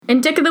In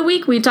Dick of the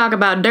Week, we talk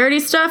about dirty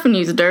stuff and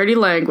use dirty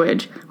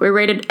language. We're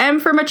rated M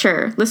for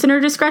mature.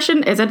 Listener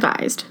discretion is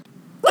advised.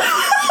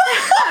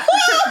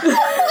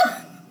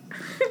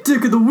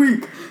 Dick of the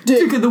Week.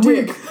 Dick of the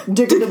Week.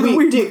 Dick of the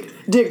Week.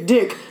 Dick of the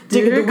Week.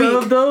 Dick of the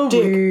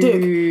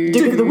Week.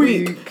 Dick of the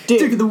Week.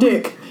 Dick of the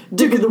Week.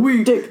 Dick of the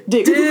Week.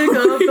 Dick of the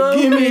Week.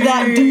 Give me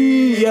that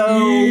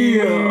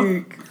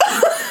D-O.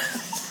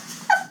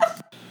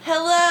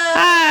 Hello.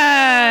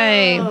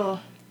 Hi.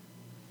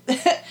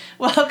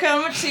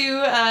 Welcome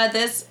to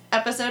this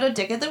episode of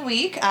Dick of the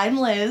Week. I'm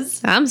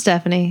Liz. I'm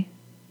Stephanie.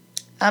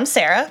 I'm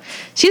Sarah.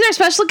 She's our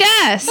special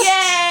guest.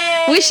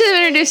 Yay! We should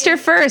have introduced her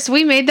first.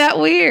 We made that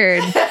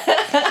weird.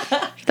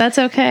 That's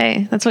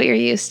okay. That's what you're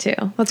used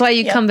to. That's why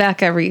you come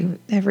back every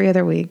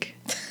other week.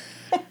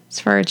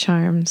 It's for our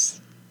charms.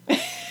 Do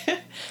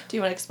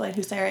you want to explain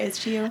who Sarah is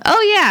to you?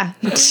 Oh, yeah.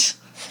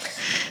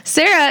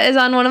 Sarah is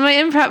on one of my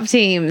improv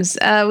teams.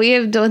 We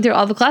have gone through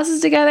all the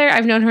classes together.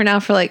 I've known her now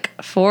for like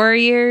 4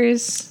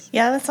 years.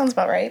 Yeah, that sounds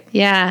about right.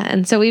 Yeah,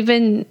 and so we've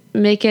been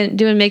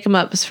doing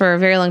make-em-ups for a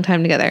very long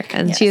time together,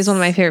 and she is one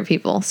of my favorite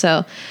people.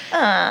 So,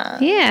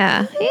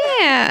 yeah,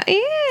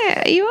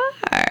 you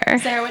are.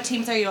 Sarah, what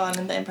teams are you on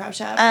in the improv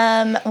shop?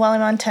 Well,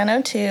 I'm on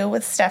 1002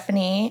 with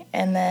Stephanie,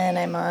 and then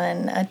I'm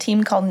on a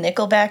team called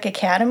Nickelback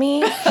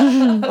Academy,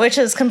 which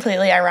is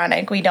completely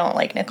ironic. We don't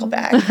like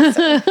Nickelback.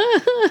 So,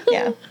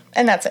 yeah,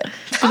 and that's it.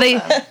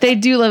 They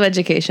do love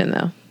education,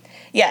 though.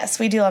 Yes,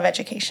 we do love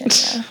education.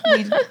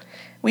 Yeah.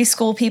 We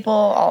school people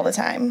all the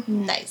time.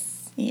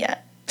 Nice. Yeah.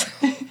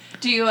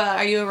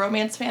 Are you a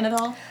romance fan at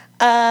all?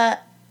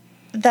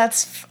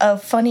 That's a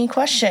funny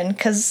question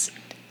because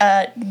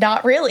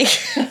not really.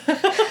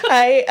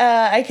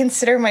 I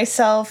consider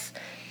myself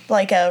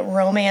like a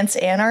romance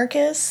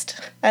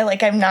anarchist.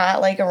 I'm not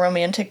like a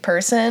romantic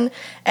person,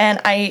 and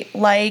I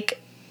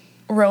like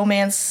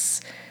romance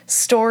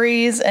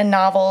stories and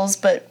novels,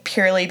 but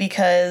purely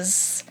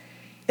because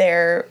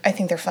I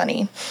think they're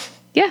funny.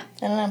 Yeah.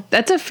 I don't know.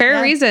 That's a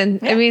fair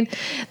reason. Yeah. I mean,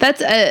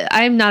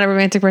 I'm not a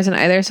romantic person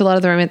either, so a lot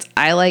of the romance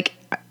I like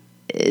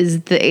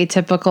is the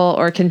atypical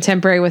or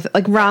contemporary with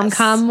like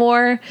rom-com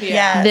more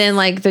than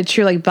like the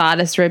true like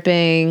bodice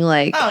ripping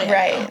like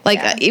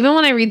even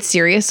when I read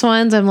serious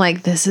ones I'm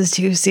like, this is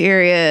too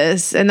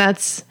serious. And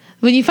that's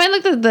when you find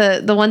like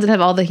the ones that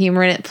have all the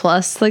humor in it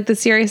plus like the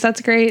serious,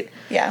 that's great.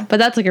 Yeah. But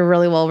that's like a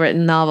really well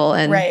written novel,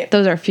 and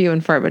those are few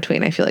and far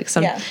between. I feel like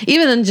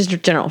even in just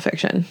general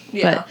fiction.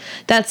 Yeah. But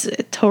that's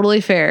totally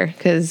fair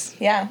because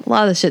a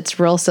lot of the shit's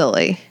real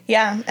silly.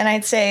 Yeah, and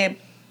I'd say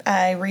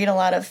I read a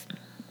lot of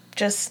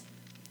just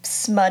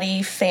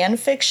smutty fan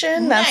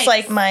fiction. Nice. That's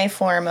like my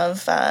form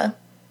of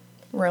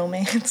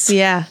romance.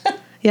 Yeah.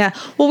 Yeah.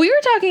 Well, we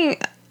were talking,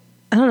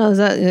 I don't know, was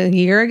that a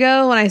year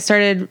ago when I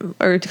started,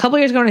 or a couple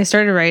years ago when I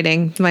started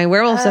writing my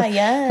werewolf stuff?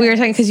 Yes. We were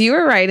talking, because you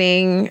were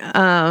writing,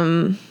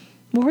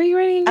 what were you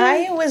writing again?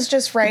 I was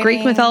just writing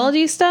Greek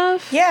mythology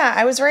stuff? Yeah,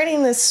 I was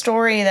writing this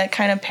story that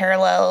kind of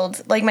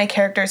paralleled, like my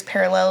characters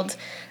paralleled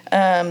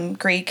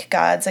Greek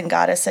gods and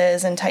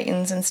goddesses and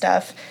titans and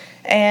stuff.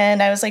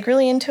 And I was like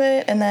really into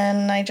it, and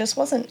then I just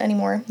wasn't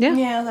anymore.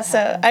 Yeah.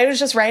 So I was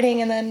just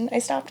writing, and then I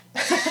stopped.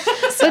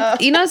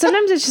 But,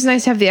 sometimes it's just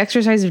nice to have the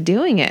exercise of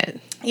doing it.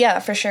 Yeah,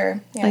 for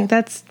sure. Yeah. Like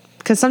that's,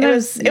 because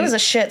sometimes it was a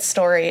shit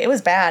story. It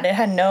was bad. It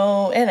had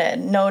no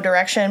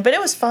direction, but it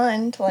was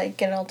fun to like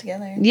get it all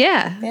together.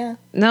 Yeah. Yeah.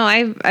 No,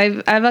 I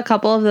have a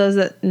couple of those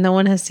that no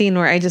one has seen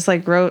where I just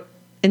like wrote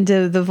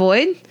into the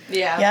void.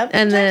 Yeah. Yep.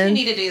 And then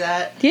you need to do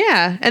that.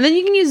 Yeah. And then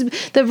you can use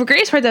the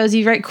greatest part though is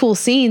you write cool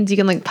scenes. You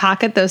can like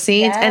pocket those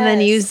scenes and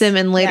then use them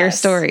in later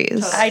stories.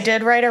 Totally. I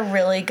did write a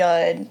really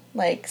good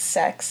like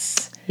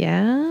sex.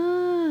 Yeah.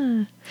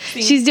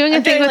 She's doing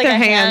a thing with her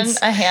hands.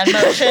 A hand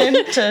motion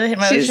to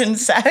motion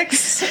sex.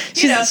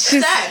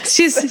 Sex.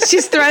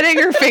 She's threading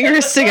her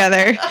fingers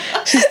together.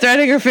 She's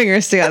threading her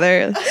fingers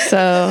together.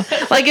 So,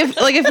 like if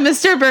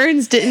Mr.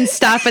 Burns didn't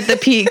stop at the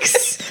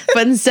peaks,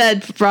 but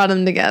instead brought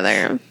them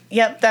together.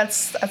 Yep,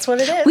 that's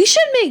what it is. We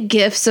should make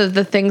GIFs of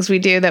the things we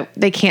do that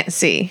they can't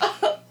see.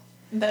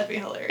 That'd be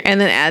hilarious. And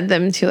then add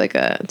them to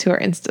to our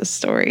Insta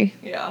story.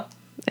 Yeah.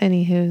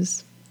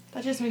 Anywho's.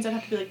 That just means I'd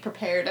have to be like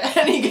prepared at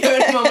any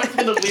given moment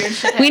for the weird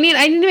shit.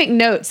 I need to make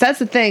notes. That's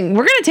the thing.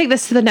 We're gonna take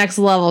this to the next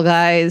level,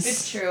 guys.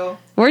 It's true.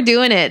 We're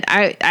doing it.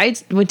 I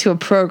went to a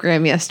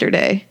program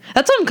yesterday.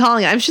 That's what I'm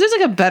calling it. I'm sure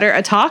there's like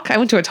a talk. I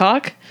went to a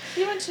talk.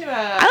 You went to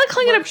I like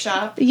calling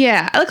workshop.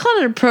 Yeah, I like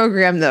calling it a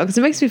program though because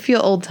it makes me feel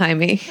old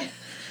timey.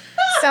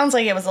 Sounds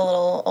like it was a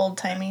little old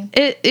timey.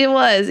 It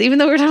was, even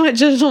though we're talking about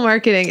digital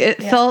marketing.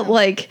 It felt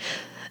like.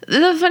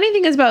 The funny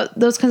thing is about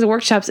those kinds of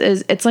workshops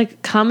is it's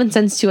like common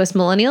sense to us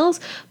millennials,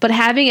 but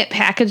having it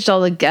packaged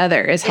all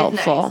together is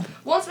helpful. Nice.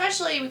 Well,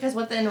 especially because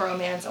within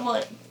romance,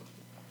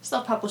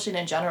 self-publishing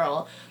in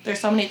general, there's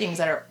so many things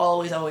that are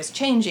always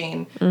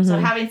changing. Mm-hmm. So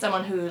having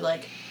someone who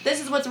like,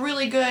 this is what's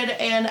really good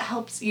and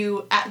helps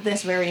you at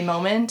this very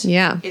moment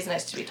is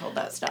nice to be told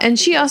that stuff. And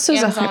she also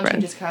is a Amazon hybrid.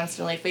 changes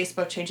constantly.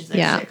 Facebook changes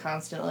their shit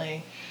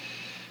constantly.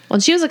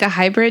 Well, she was like a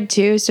hybrid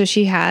too, so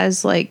she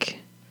has like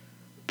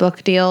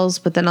book deals,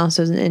 but then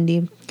also is an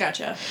indie.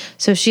 Gotcha.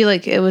 So she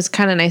like, it was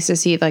kind of nice to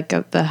see like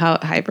the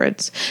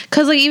hybrids.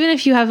 Cause like, even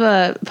if you have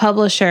a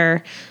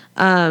publisher,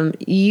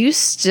 you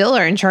still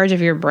are in charge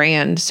of your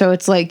brand. So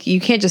it's like, you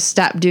can't just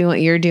stop doing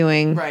what you're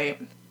doing. Right.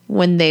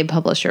 When they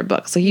publish your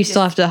books. Like you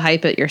still have to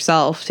hype it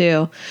yourself too.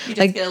 You just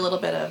like, get a little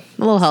bit of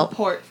help.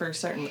 Support for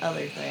certain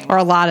other things. Or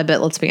a lot of it,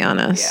 let's be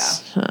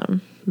honest. Yeah.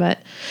 But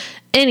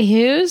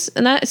anywho's,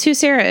 and that's who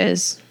Sarah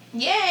is.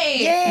 Yay!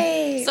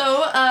 Yay!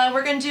 So,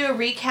 we're going to do a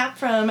recap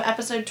from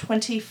episode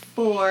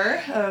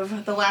 24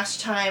 of the last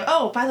time.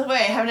 Oh, by the way,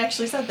 I haven't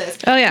actually said this.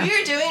 Oh, yeah.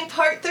 We're doing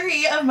part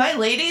 3 of My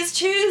Lady's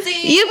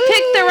Choosing. You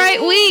picked the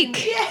right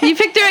week. Yay! You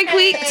picked the right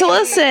week to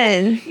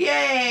listen.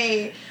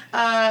 Yay!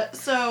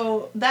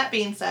 So, that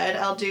being said,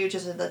 I'll do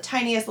just the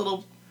tiniest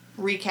little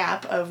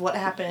recap of what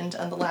happened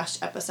on the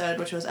last episode,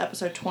 which was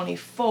episode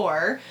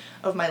 24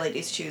 of My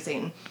Lady's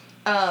Choosing.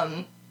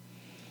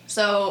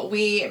 So,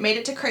 we made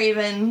it to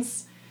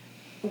Craven's.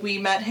 We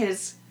met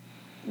his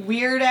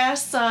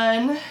weird-ass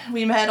son.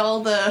 We met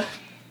all the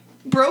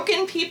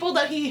broken people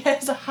that he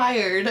has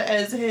hired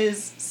as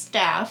his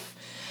staff.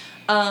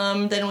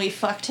 Then we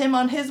fucked him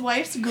on his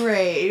wife's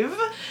grave.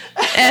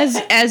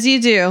 As you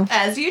do.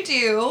 As you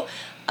do.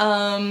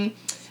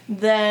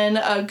 Then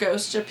a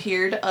ghost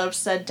appeared of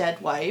said dead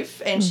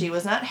wife, and she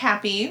was not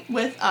happy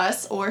with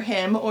us or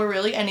him or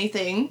really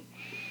anything.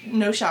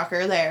 No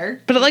shocker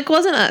there. But it like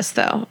wasn't us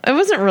though. It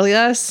wasn't really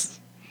us.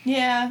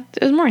 Yeah.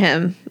 It was more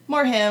him.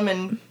 More him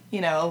and,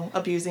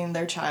 abusing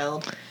their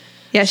child.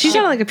 Yeah, she's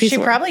kind of like a piece She of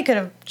work. probably could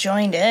have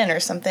joined in or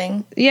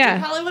something. Yeah.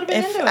 Probably would have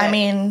been into it. I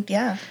mean,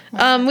 yeah.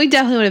 We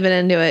definitely would have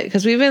been into it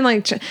because we've been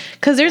like,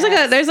 because there's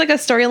like a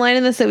storyline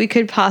in this that we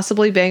could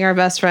possibly bang our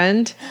best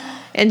friend,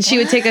 and she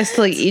would take us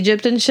to like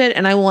Egypt and shit,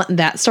 and I want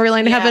that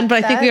storyline to happen,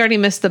 but I think we already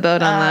missed the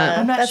boat on that.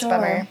 I'm not That's sure.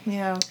 bummer.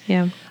 Yeah.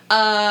 Yeah.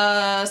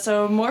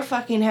 So more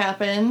fucking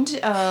happened.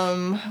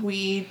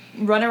 We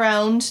run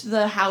around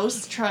the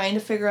house trying to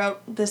figure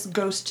out this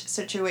ghost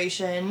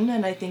situation,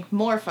 and I think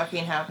more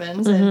fucking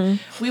happens. And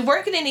we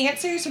weren't getting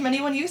answers from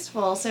anyone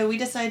useful, so we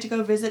decided to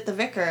go visit the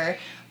vicar.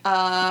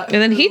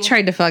 And then he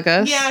tried to fuck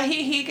us. Yeah,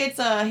 he gets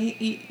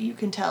you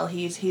can tell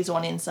he's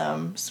wanting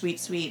some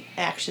sweet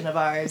action of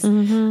ours.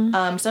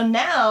 So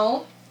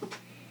now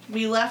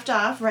we left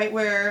off right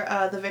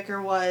where the vicar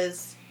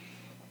was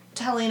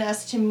telling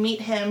us to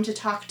meet him to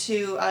talk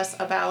to us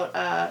about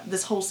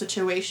this whole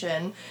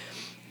situation,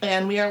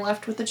 and we are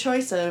left with the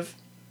choice of,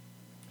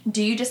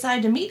 do you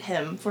decide to meet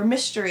him, for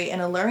mystery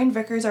and alluring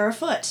vicars are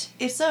afoot?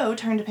 If so,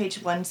 turn to page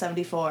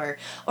 174.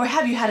 Or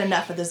have you had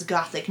enough of this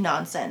gothic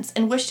nonsense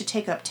and wish to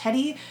take up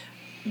Teddy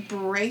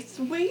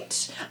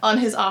Braithwaite on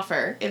his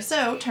offer? If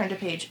so, turn to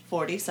page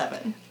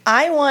 47.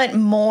 I want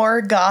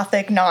more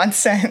gothic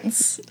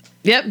nonsense.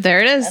 Yep, there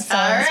it is. All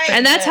right.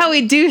 And that's how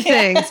we do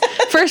things.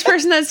 First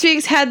person that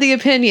speaks had the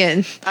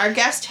opinion. Our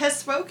guest has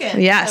spoken.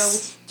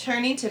 Yes. So,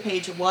 turning to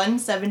page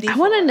 174. I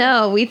want to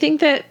know. We think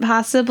that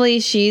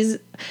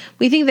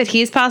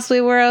he's possibly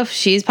a werewolf.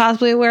 She's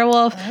possibly a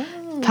werewolf.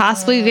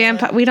 Possibly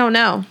vampire. We don't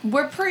know.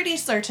 We're pretty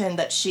certain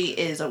that she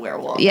is a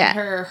werewolf. Yeah.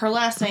 Her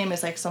last name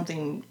is like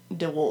something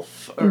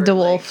DeWolf.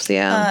 DeWolfs,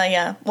 yeah.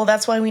 Yeah. Well,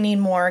 that's why we need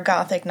more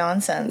gothic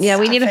nonsense. Yeah,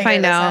 we need to figure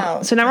find this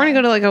out. So now we're going to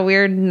go to like a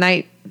weird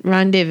night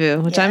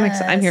rendezvous, which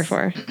I'm here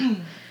for.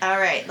 All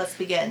right, let's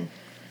begin.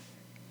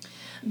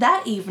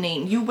 That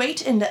evening, you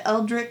wait in the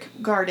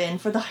Eldrick garden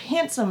for the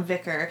handsome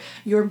vicar,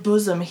 your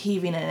bosom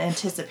heaving in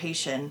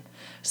anticipation.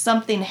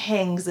 Something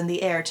hangs in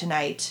the air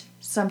tonight,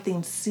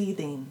 something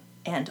seething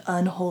and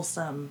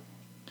unwholesome.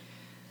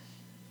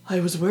 I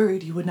was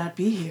worried you would not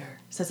be here,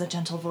 says a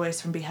gentle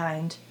voice from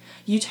behind.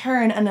 You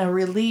turn and are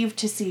relieved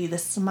to see the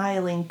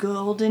smiling,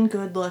 golden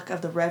good look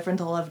of the Reverend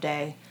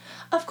Loveday.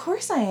 Of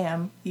course I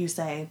am, you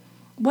say.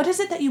 What is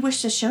it that you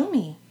wish to show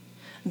me?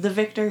 The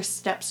victor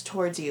steps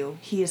towards you.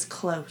 He is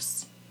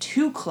close.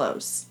 Too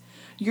close.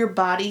 Your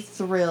body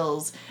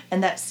thrills,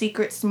 and that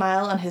secret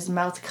smile on his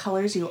mouth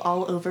colors you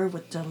all over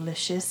with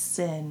delicious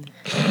sin.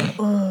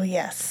 Oh,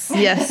 yes.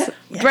 Yes.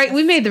 Right,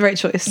 we made the right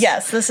choice.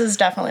 Yes, this is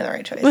definitely the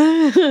right choice.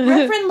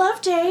 Reverend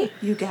Loveday,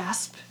 you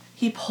gasp.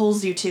 He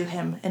pulls you to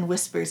him and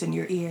whispers in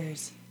your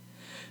ears.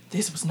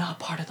 This was not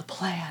part of the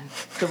plan,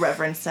 the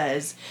Reverend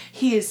says.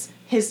 He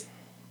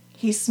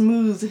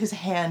smooths his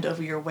hand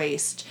over your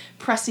waist,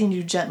 pressing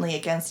you gently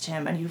against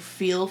him, and you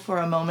feel for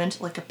a moment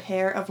like a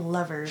pair of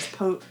lovers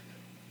posing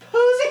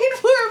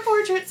for a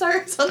portrait.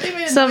 Sorry, something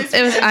made a noise.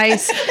 It was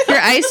ice. Your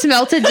ice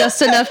melted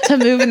just enough to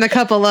move in the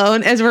cup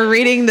alone as we're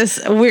reading this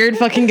weird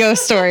fucking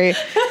ghost story.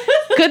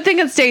 Good thing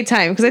it's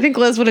daytime, because I think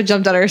Liz would have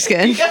jumped out of her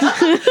skin.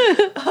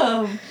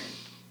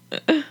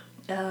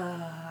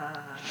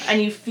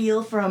 And you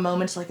feel for a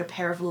moment like a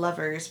pair of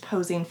lovers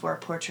posing for a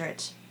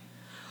portrait.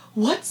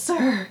 What,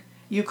 sir?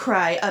 You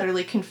cry,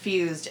 utterly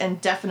confused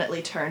and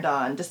definitely turned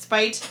on,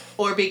 despite,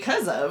 or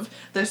because of,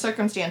 the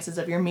circumstances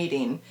of your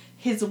meeting.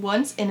 His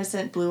once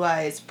innocent blue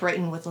eyes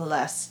brighten with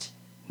lust.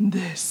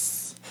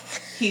 This,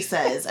 he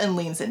says, and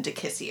leans in to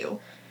kiss you.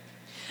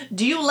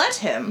 Do you let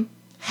him?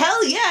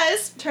 Hell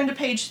yes, turn to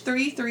page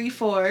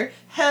 334.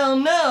 Hell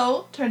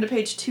no, turn to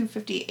page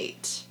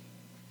 258.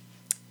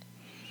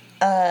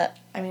 I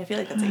mean, I feel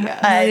like that's a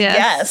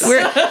yes.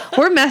 Yes.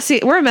 We're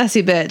messy. We're a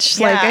messy bitch.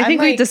 Yeah, I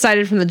think we like,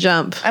 decided from the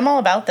jump. I'm all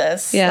about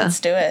this. Yeah. Let's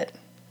do it.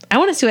 I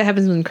want to see what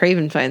happens when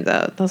Craven finds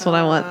out. That's what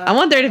I want. I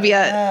want there to be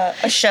A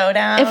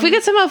showdown. If we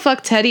could somehow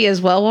fuck Teddy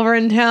as well while we're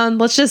in town,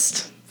 let's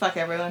just... Fuck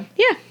everyone.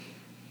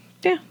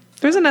 Yeah.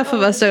 There's enough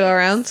of us to go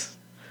around.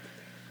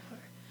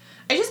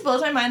 It just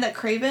blows my mind that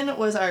Craven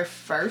was our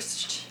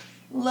first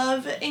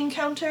love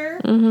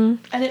encounter.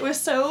 Mm-hmm. And it was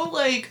so,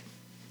 like,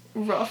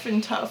 rough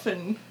and tough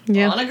and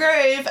on a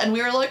grave. And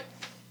we were like,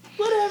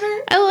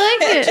 whatever. I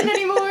like it.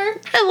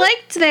 Anymore. I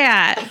liked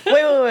that.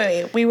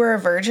 Wait. We were a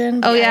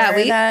virgin? Oh,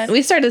 yeah.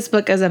 We started this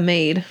book as a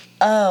maid.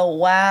 Oh,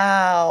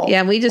 wow.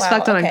 Yeah, we just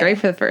fucked on a grave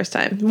for the first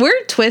time.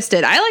 We're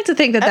twisted. I like to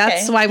think that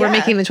that's why we're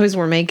making the choice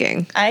we're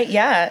making.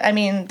 I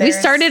mean, we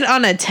started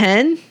on a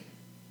 10.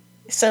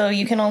 So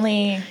you can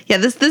only... Yeah,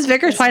 this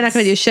vicar's probably not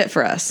going to do shit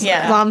for us.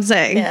 Yeah. That's all I'm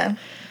saying. Yeah.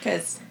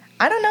 Because...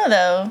 I don't know,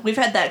 though. We've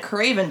had that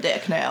Craven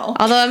dick now.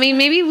 Although, I mean,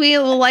 maybe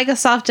we'll like a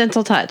soft,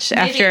 gentle touch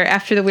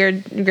after the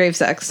weird grave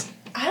sex.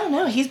 I don't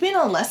know. He's being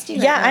all lusty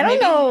right now. I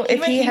don't know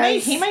if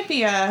he might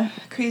be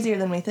crazier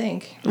than we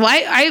think. Well,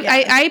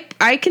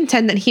 I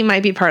contend that he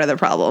might be part of the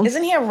problem.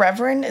 Isn't he a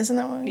reverend? Isn't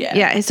that one? Yeah.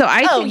 Yeah. So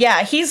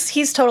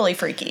he's totally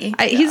freaky.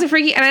 He's a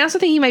freaky, and I also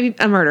think he might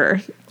be a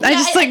murderer.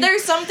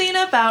 There's something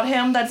about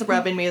him that's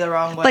rubbing me the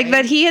wrong way. Like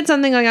that he had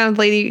something going on with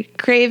Lady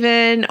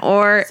Craven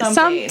or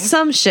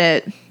some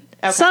shit.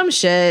 Okay. Some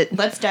shit.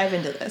 Let's dive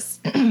into this.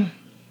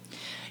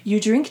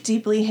 You drink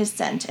deeply his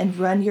scent and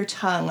run your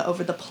tongue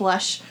over the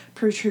plush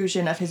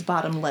protrusion of his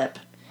bottom lip.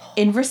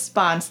 In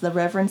response, the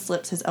Reverend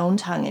slips his own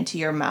tongue into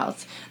your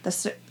mouth, the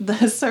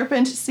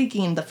serpent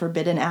seeking the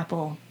forbidden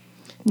apple.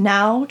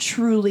 Now,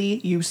 truly,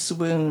 you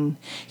swoon.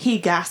 He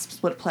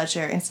gasps with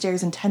pleasure and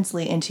stares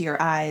intensely into your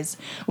eyes.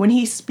 When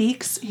he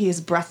speaks, he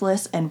is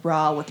breathless and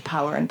raw with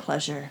power and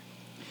pleasure.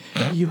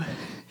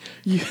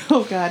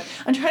 Oh God!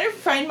 I'm trying to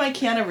find my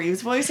Keanu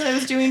Reeves voice that I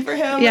was doing for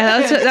him. Yeah,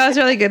 that was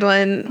a really good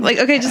one. Like,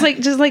 okay,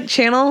 just like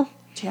channel.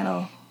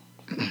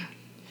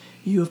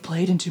 You have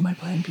played into my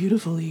plan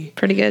beautifully.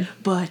 Pretty good.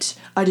 But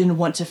I didn't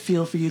want to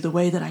feel for you the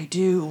way that I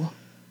do.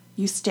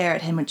 You stare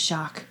at him in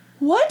shock.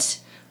 What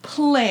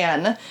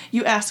plan?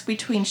 You ask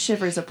between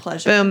shivers of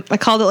pleasure. Boom! I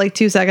called it like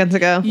 2 seconds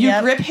ago. You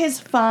grip his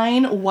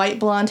fine white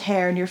blonde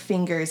hair in your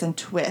fingers and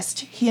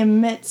twist. He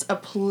emits a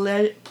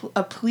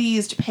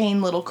pleased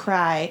pain little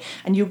cry,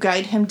 and you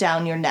guide him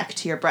down your neck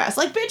to your breast.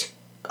 Like, bitch,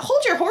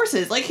 hold your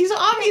horses. Like, he's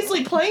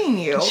obviously playing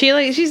you. She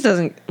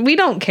doesn't. We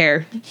don't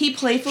care. He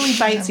playfully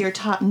bites your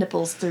top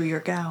nipples through your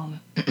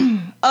gown.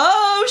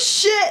 Oh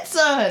shit,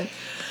 son.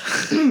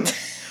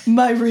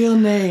 My real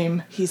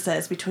name, he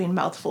says between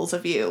mouthfuls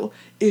of you,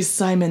 is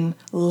Simon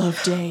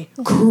Loveday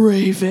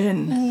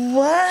Craven.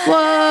 What?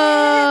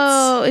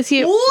 Whoa! Is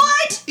he?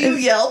 What? You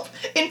yelp.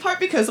 In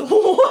part because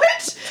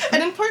what?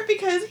 And in part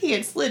because he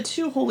had slid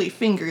 2 holy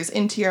fingers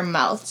into your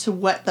mouth to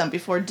wet them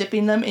before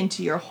dipping them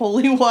into your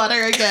holy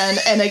water again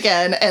and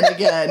again and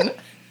again.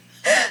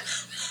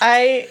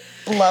 I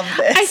love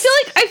this.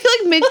 I feel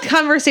like mid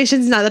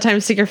conversation's not the time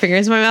to stick your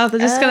fingers in my mouth. I'm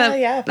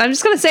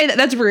just gonna say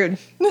that's rude.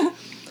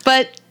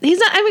 But he's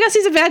not. I guess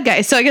he's a bad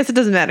guy, so I guess it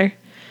doesn't matter.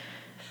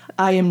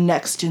 I am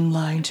next in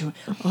line to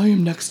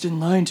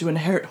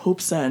inherit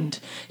Hope's End,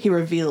 he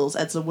reveals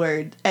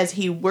as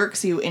he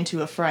works you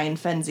into a frying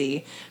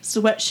frenzy.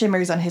 Sweat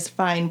shimmers on his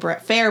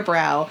fair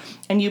brow,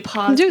 and you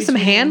pause. Do some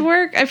hand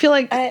work. I feel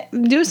like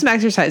do some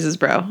exercises,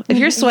 bro. If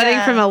you're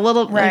sweating from a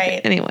little, right?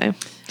 Anyway.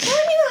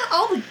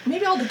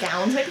 Maybe all the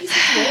gowns. Maybe he's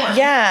warm.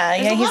 Yeah,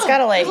 he's got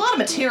to like. There's a lot of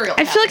material.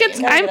 I feel like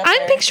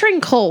I'm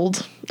picturing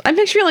cold. I'm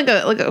picturing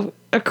like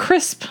a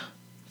crisp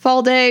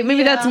fall day.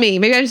 Maybe that's me.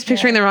 Maybe I'm just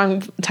picturing the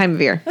wrong time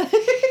of year.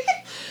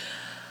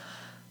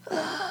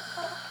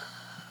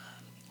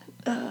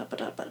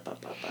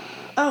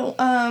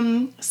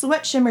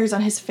 Sweat shimmers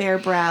on his fair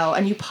brow,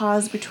 and you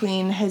pause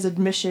between his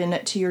admission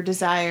to your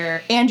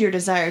desire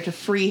to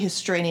free his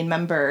straining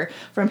member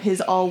from his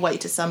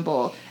all-white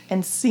dissemble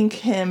and sink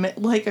him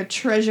like a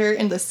treasure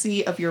in the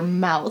sea of your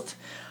mouth.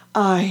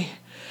 I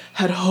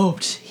had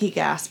hoped, he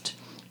gasped,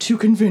 to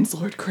convince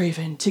Lord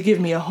Craven to give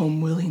me a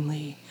home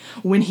willingly.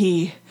 When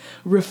he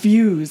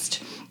refused,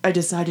 I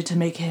decided to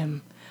make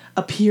him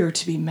appear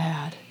to be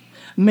mad.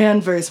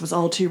 Manverse was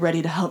all too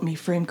ready to help me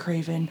frame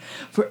Craven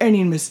for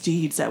any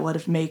misdeeds that would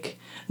have made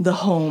the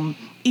home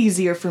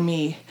easier for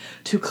me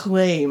to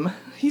claim.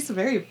 He's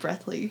very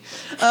breathy.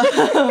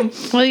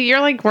 Well, you're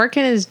like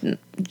working as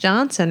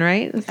Johnson,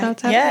 right? That's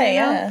what's happening.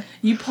 Yeah.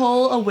 You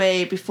pull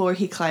away before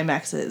he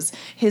climaxes.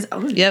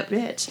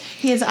 Bitch.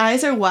 His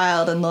eyes are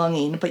wild and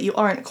longing, but you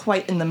aren't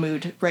quite in the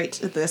mood right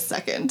this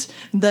second.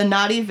 The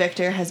naughty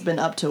Victor has been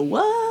up to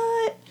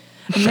what?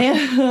 Man,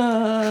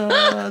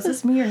 is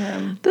this me or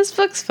him? This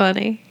book's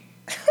funny.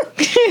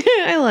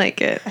 I like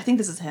it. I think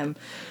this is him.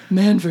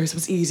 Manverse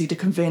was easy to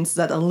convince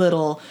that a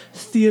little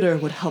theater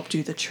would help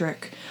do the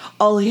trick.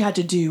 All he had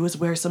to do was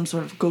wear some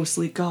sort of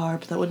ghostly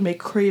garb that would make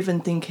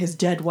Craven think his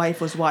dead wife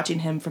was watching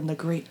him from the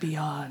great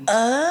beyond.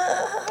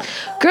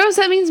 Gross,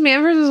 that means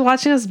Manvers was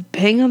watching us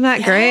bang on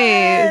that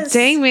grave.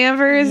 Dang,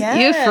 Manvers,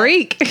 you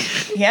freak.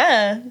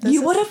 Yeah.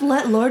 You would have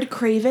let Lord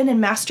Craven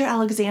and Master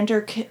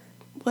Alexander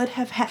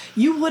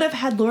you would have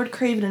had Lord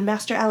Craven and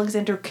Master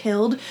Alexander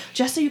killed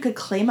just so you could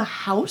claim a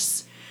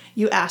house?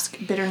 You ask,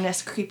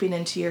 bitterness creeping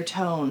into your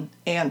tone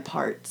and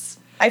parts.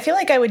 I feel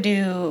like I would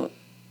do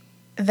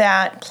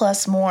that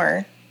plus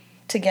more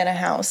to get a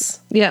house.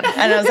 Yeah.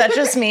 I don't know, is that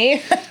just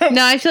me?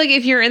 No, I feel like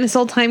if you're in this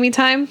old-timey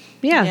time,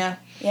 yeah.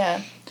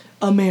 Yeah.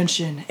 A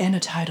mansion and a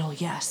title,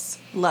 yes,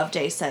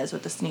 Loveday says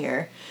with a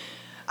sneer.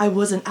 I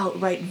wasn't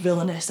outright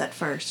villainous at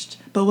first,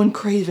 but when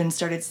Craven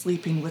started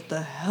sleeping with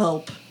the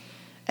help,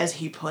 as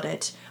he put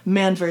it,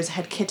 Manvers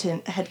had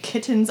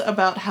kittens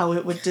about how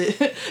it would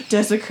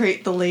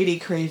desecrate the Lady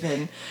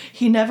Craven.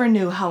 He never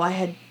knew how I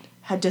had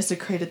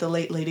desecrated the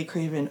late Lady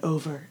Craven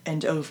over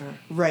and over,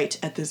 right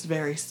at this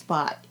very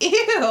spot.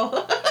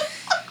 Ew!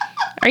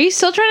 Are you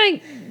still trying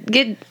to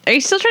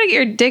get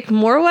your dick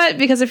more wet?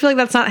 Because I feel like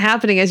that's not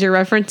happening as you're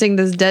referencing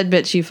this dead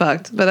bitch you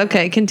fucked. But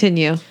okay,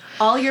 continue.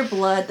 All your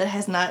blood that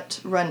has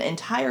not run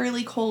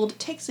entirely cold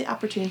takes the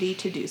opportunity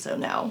to do so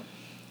now.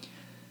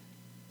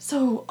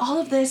 So all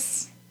of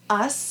this,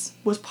 us,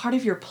 was part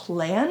of your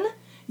plan?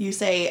 You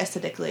say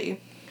acidically.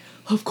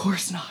 Of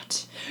course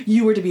not.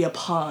 You were to be a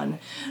pawn.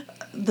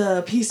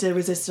 The piece de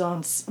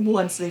resistance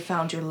once they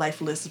found your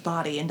lifeless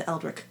body in the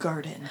Eldrick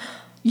Garden.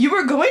 You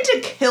were going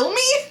to kill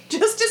me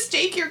just to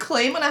stake your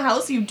claim on a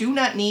house you do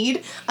not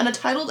need, on a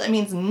title that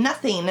means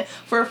nothing,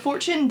 for a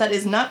fortune that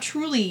is not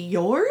truly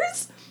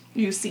yours?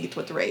 You seethe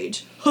with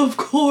rage. Of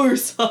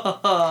course, ha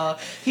ha.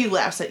 He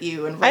laughs at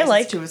you and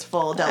rises to his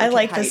full delicate I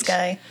like height. this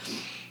guy.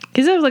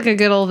 He's like a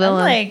good old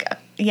villain.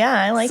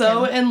 I like him.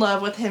 So in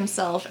love with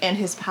himself and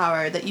his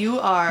power that you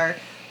are,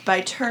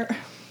 by turn...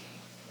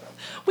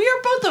 We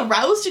are both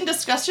aroused and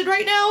disgusted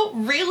right now?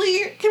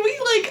 Really?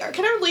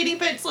 Can our lady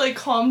bits,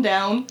 calm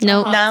down?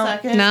 Nope.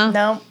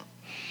 No.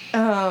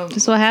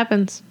 Just what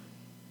happens.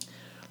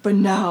 But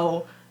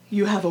now,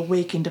 you have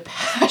awakened a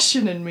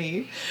passion in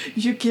me.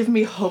 You give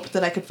me hope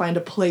that I could find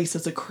a place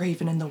as a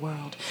Craven in the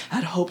world,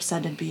 at Hope's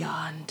End and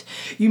beyond.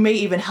 You may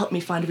even help me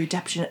find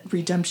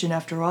redemption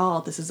after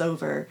all this is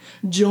over.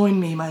 Join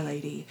me, my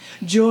lady.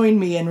 Join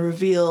me and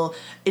reveal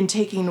in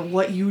taking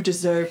what you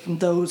deserve from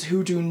those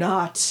who do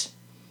not.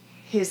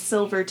 His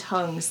silver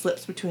tongue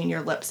slips between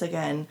your lips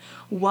again.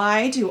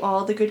 Why do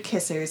all the good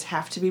kissers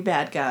have to be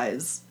bad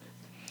guys?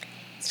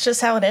 It's just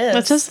how it is.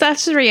 That's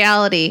just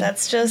reality.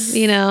 That's just...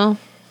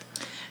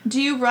 Do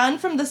you run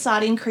from the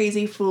sodding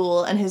crazy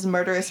fool and his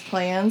murderous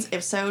plans?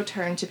 If so,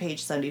 turn to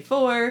page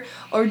 74.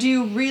 Or do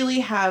you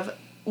really have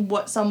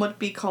what some would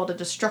be called a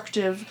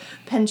destructive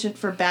penchant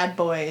for bad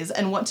boys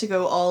and want to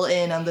go all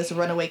in on this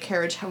runaway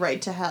carriage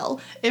ride to hell?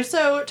 If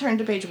so, turn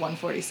to page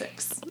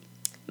 146.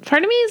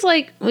 Part of me is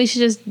like, we should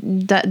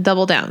just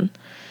double down.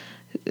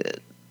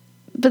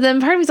 But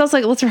then part of me is also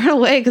like, let's run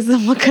away, because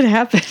then what could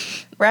happen?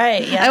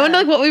 Right, yeah. I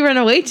wonder what we run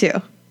away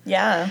to.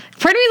 Yeah.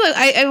 Part of me is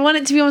like, I want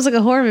it to be almost like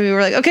a horror movie.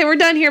 We're like, okay, we're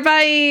done here,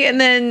 bye. And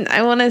then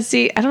I want to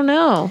see, I don't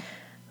know.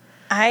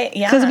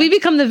 Because we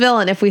become the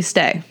villain if we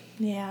stay.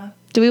 Yeah.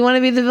 Do we want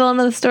to be the villain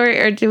of the story,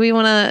 or do we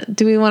want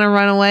to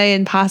run away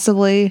and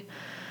possibly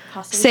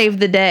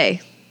save the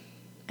day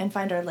and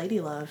find our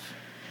lady love?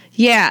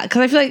 Yeah,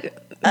 because I feel like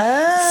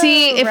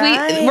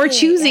we're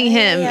choosing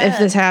him if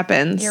this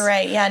happens. You're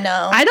right. Yeah,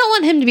 no. I don't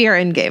want him to be our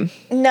end game.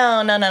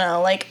 No.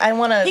 Like, I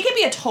want to... He could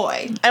be a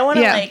toy. I want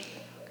to,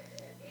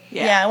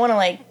 I want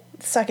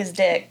to, suck his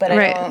dick, but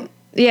I don't...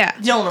 Yeah.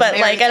 I don't want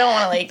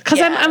to, Because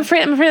I'm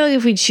afraid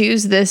if we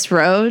choose this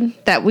road,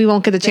 that we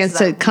won't get the chance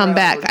to come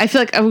back. I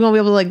feel like I'm going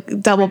to be able to,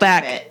 double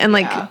back. And,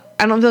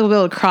 I don't feel like we'll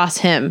be able to cross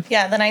him.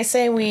 Yeah, then I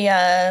say we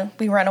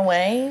run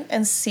away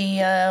and see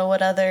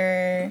what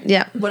other...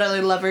 Yeah. What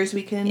other lovers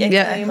we can...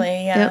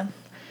 Exactly, yeah.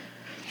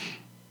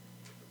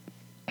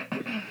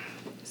 Yep.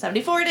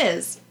 74 it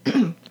is.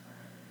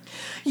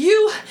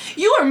 You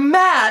are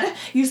mad!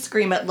 You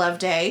scream at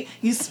Loveday.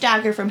 You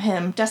stagger from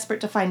him,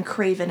 desperate to find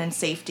Craven in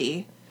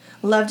safety.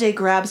 Loveday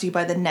grabs you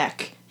by the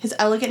neck. His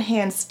elegant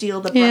hands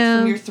steal the breath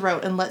from your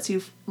throat and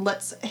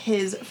lets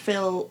his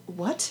fill...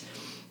 What?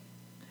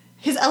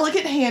 His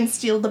elegant hands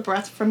steal the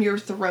breath from your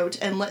throat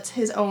and lets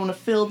his own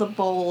fill the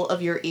bowl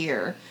of your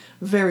ear.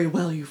 Very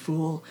well, you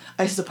fool.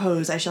 I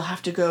suppose I shall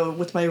have to go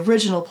with my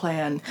original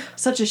plan.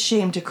 Such a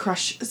shame to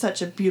crush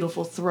such a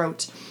beautiful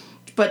throat.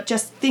 But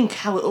just think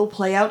how it will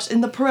play out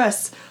in the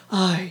press.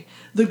 I,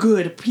 the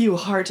good,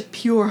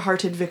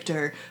 pure-hearted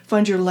victor,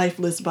 find your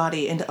lifeless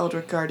body in the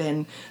Eldrick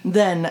Garden.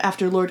 Then,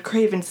 after Lord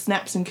Craven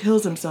snaps and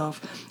kills himself,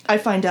 I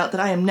find out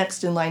that I am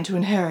next in line to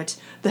inherit.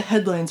 The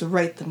headlines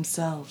write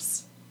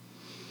themselves.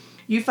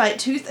 You fight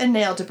tooth and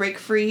nail to break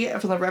free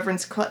from the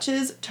Reverend's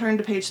clutches. Turn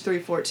to page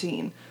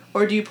 314.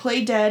 Or do you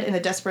play dead in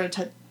a desperate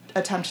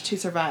attempt to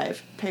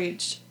survive?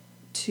 Page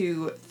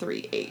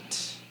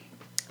 238.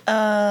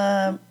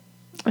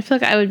 I feel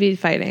like I would be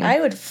fighting. I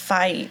would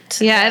fight.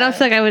 Yeah, I don't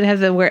feel like I would have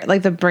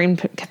the brain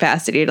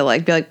capacity to be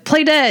like,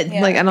 play dead.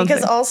 Yeah, Like, I don't because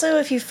think. also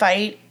if you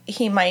fight,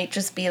 he might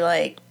just be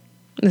like,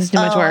 This is too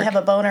much work. I have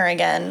a boner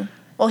again.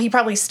 Well, he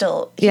probably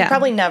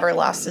never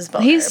lost his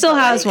boner. He still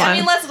has one. I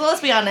mean,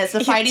 let's be honest.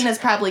 The fighting is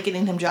probably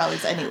getting him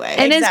jollies anyway.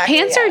 And his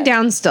pants are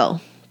down still.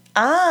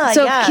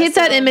 So keep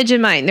that image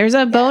in mind. There's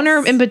a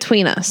boner in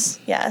between us.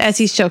 Yes. As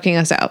he's choking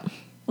us out.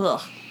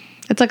 Ugh.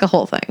 It's like a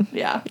whole thing.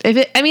 Yeah.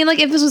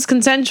 If this was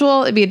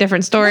consensual, it'd be a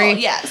different story. Well,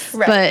 yes.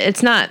 Right. But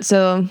it's not.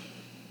 So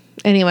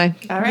anyway,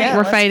 All right.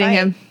 we're fighting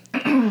him.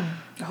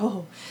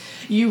 Oh.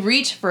 You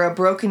reach for a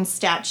broken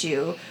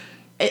statue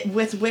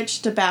with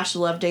which to bash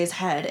Loveday's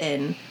head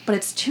in, but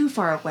it's too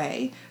far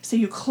away, so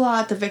you claw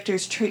at the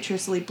victor's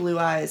treacherously blue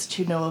eyes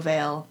to no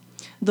avail.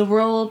 The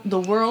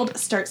world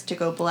starts to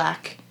go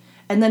black,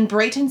 and then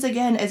brightens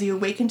again as you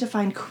awaken to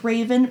find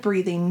Craven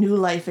breathing new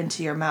life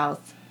into your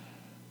mouth.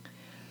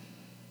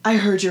 I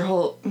heard your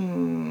whole...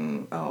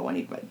 damn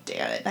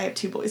it. I have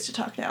two boys to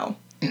talk now.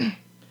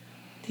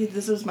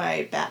 This was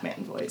my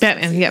Batman voice.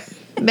 Batman, yep.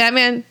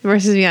 Batman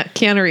versus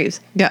Keanu Reeves.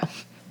 Go.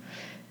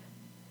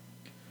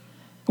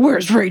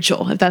 Where's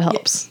Rachel, if that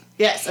helps?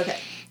 Yes, okay.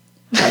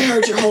 I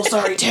heard your whole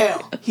sorry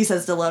tale, he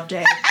says to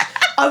Loveday.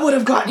 I would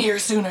have gotten here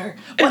sooner,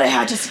 but I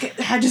had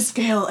to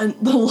scale and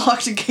the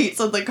locked gates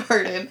of the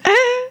garden.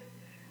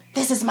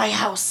 This is my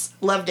house,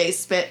 Loveday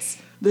spits.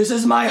 This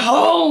is my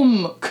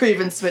home,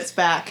 Craven spits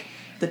back.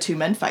 The two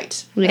men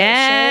fight.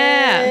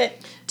 Yeah.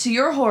 To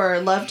your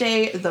horror,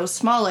 Loveday, though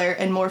smaller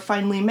and more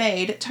finely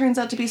made, turns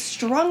out to be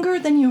stronger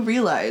than you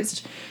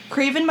realized.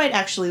 Craven might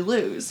actually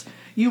lose.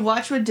 You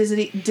watch with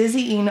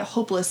dizzying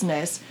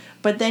hopelessness,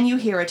 but then you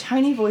hear a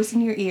tiny voice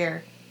in your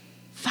ear.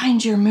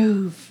 Find your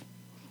move.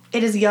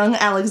 It is young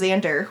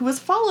Alexander, who has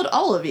followed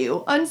all of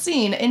you,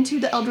 unseen, into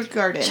the Eldritch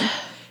Garden.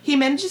 He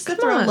manages to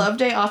throw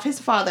Loveday off his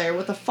father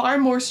with a far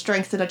more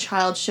strength than a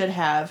child should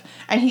have,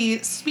 and he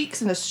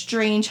speaks in a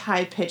strange,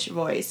 high-pitched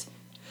voice.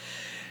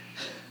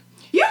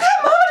 You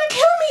got Mama to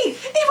kill me!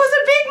 It was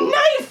a big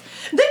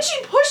knife! Then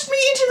she pushed me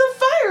into the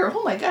fire!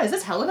 Oh my god, is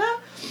this Helena?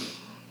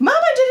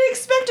 Mama didn't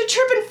expect to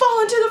trip and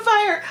fall into the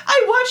fire!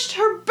 I watched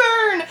her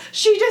burn!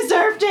 She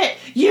deserved it!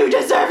 You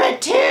deserve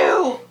it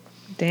too!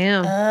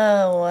 Damn.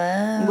 Oh,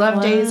 wow.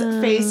 Loveday's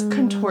face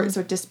contorts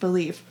with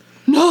disbelief.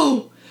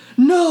 No!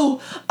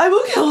 No! I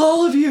will kill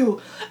all of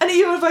you! And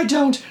even if I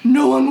don't,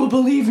 no one will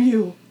believe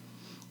you!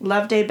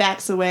 Loveday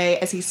backs away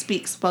as he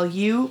speaks while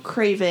you,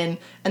 Craven,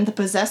 and the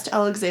possessed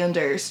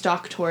Alexander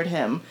stalk toward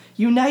him,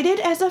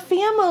 united as a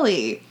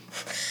family.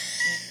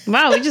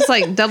 Wow, we just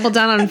doubled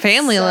down on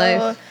family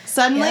life.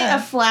 Suddenly, a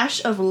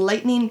flash of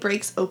lightning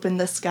breaks open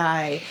the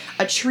sky.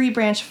 A tree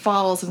branch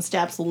falls and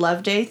stabs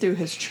Loveday through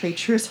his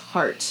treacherous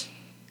heart.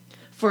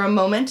 For a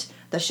moment,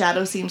 the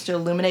shadow seems to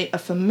illuminate a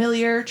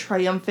familiar,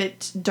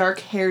 triumphant,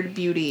 dark-haired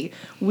beauty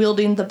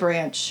wielding the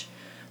branch.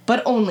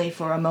 But only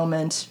for a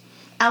moment.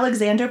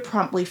 Alexander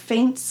promptly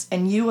faints,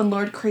 and you and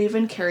Lord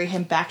Craven carry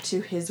him back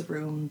to his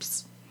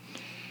rooms.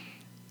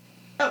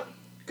 Oh,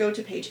 go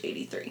to page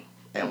 83.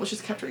 I almost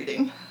just kept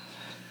reading.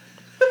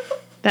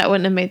 That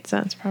wouldn't have made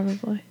sense,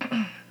 probably.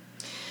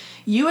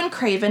 You and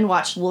Craven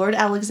watch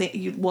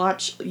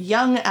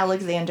young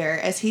Alexander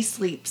as he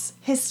sleeps,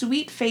 his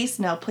sweet face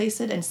now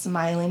placid and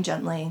smiling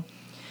gently.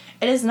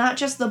 It is not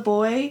just the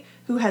boy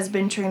who has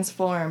been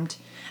transformed.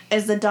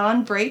 As the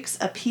dawn breaks,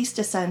 a peace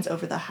descends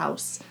over the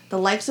house, the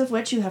likes of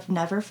which you have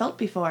never felt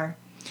before.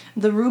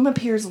 The room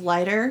appears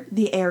lighter,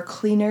 the air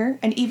cleaner,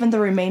 and even the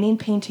remaining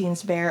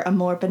paintings bear a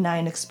more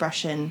benign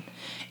expression.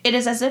 It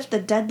is as if the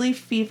deadly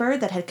fever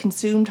that had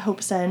consumed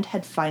Hope's End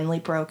had finally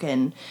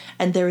broken,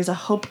 and there is a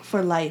hope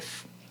for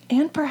life,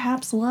 and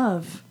perhaps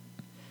love.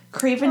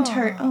 Craven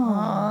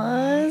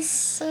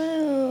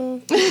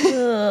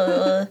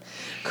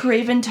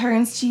Craven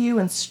turns to you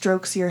and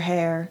strokes your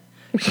hair.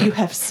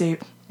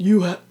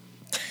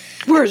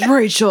 Where's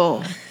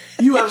Rachel?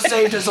 You have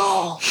saved us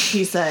all,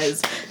 he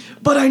says.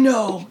 But I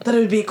know that it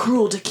would be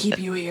cruel to keep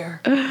you here.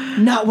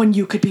 Not when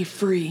you could be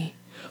free.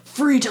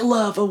 Free to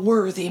love a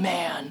worthy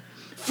man.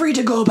 Free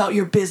to go about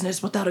your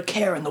business without a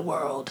care in the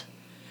world.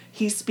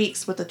 He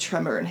speaks with a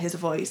tremor in his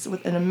voice,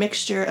 with a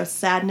mixture of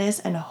sadness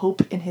and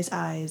hope in his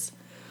eyes.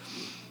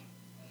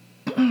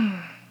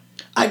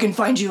 I can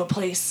find you a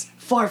place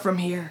far from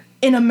here,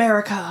 in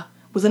America,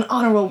 with an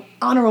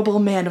honorable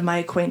man of my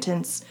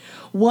acquaintance,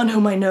 one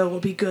whom I know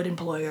will be good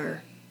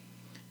employer.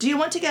 Do you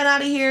want to get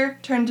out of here?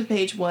 Turn to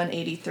page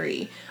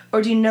 183.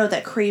 Or do you know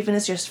that Craven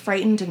is just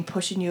frightened and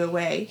pushing you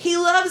away? He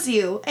loves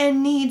you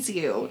and needs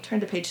you. Turn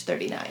to page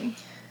 39.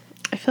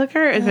 I feel like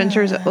our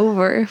adventure is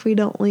over if we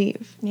don't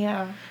leave.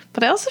 Yeah.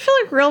 But I also feel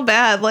real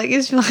bad.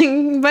 It's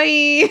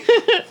bye.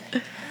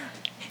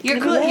 You're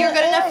good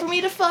enough for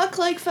me to fuck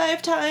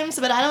 5 times,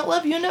 but I don't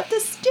love you enough to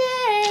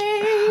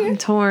stay. I'm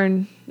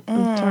torn.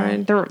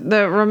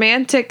 The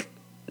romantic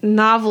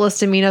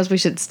novelist in me knows we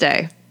should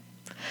stay.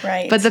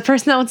 Right. But the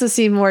person that wants to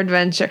see more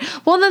adventure.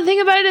 Well, the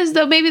thing about it is,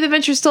 though, maybe the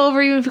adventure's still over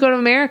even if we go to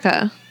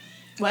America.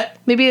 What?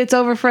 Maybe it's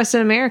over for us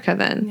in America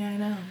then. Yeah, I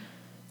know.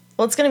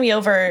 Well, it's going to be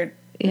over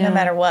Yeah. No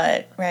matter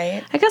what,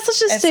 right? I guess let's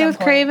just At stay some with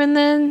point. Craven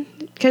then,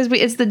 because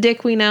it's the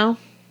dick we know,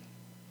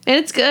 and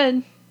it's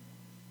good.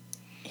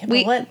 Yeah,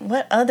 but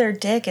what other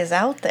dick is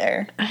out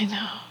there? I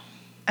know.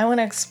 I want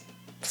to explore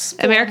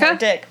America? more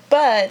dick,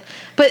 but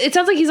But it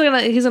sounds like he's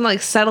gonna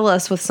like settle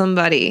us with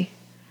somebody.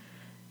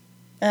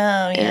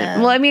 oh yeah.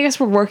 Well, I mean, I guess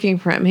we're working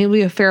for him. He'll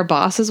be a fair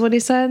boss, is what he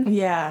said.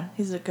 Yeah,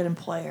 he's a good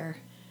employer.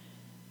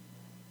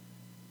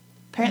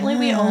 Apparently,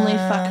 we only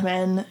fuck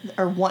men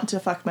or want to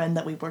fuck men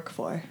that we work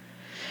for.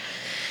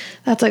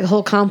 That's like a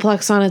whole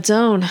complex on its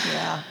own.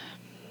 Yeah.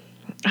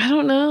 I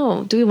don't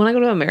know. Do we want to go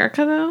to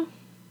America though?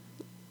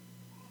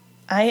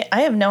 I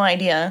have no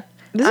idea.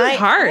 This is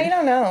hard. I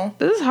don't know.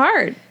 This is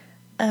hard.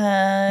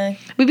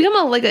 We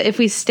become if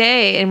we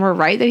stay and we're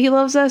right that he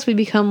loves us, we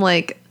become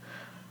like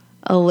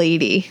a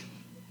lady.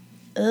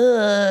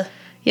 Ugh.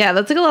 Yeah,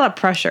 that's like a lot of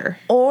pressure.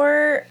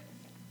 Or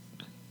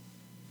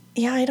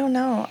yeah, I don't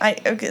know.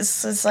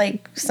 Is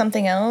like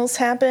something else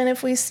happen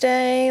if we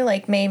stay?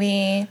 Like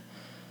maybe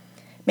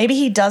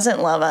he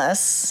doesn't love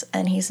us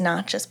and he's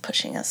not just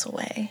pushing us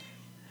away.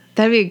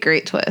 That'd be a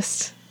great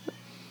twist.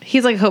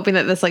 He's like hoping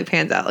that this like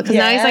pans out because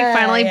now he's like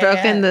finally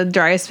broken the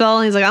dry spell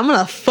and he's like, I'm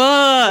gonna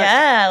fuck.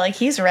 Yeah, like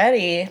he's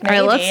ready. All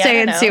right, let's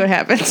stay and see what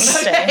happens.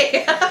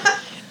 Stay.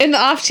 In the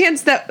off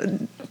chance that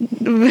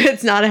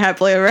it's not a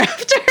happily ever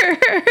after.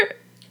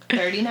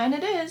 39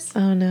 it is.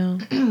 Oh no.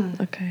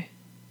 Okay.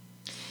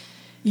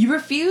 You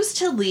refuse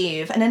to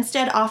leave and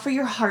instead offer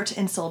your heart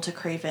and soul to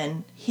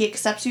Craven. He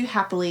accepts you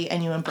happily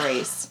and you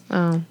embrace.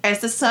 Oh.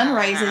 As the sun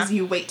rises,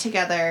 you wait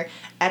together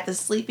at the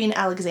sleeping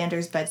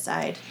Alexander's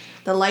bedside.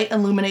 The light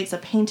illuminates a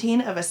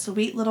painting of a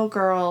sweet little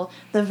girl,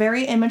 the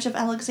very image of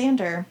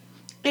Alexander.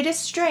 It is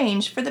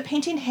strange, for the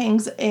painting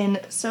hangs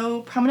in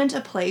so prominent a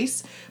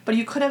place, but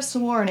you could have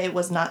sworn it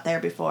was not there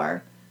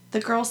before. The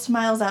girl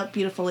smiles out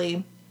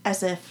beautifully,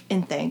 as if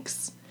in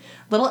thanks.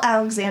 Little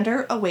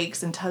Alexander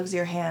awakes and tugs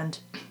your hand.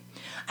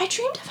 I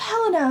dreamed of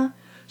Helena.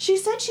 She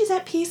said she's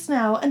at peace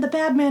now, and the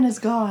bad man is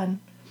gone.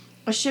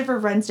 A shiver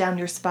runs down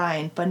your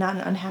spine, but not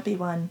an unhappy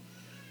one.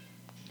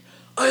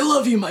 I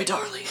love you, my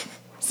darling,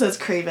 says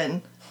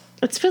Craven.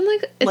 It's been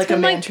like a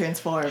man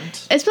transformed.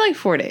 It's been like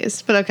 4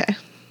 days, but okay.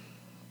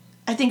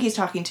 I think he's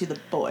talking to the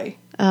boy.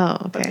 Oh,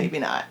 okay. But maybe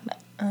not.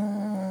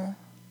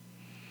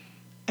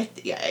 I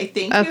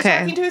think he was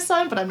talking to his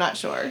son, but I'm not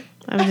sure.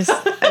 I'm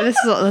just this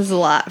is a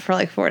lot for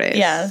like 4 days.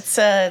 Yeah,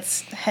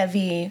 it's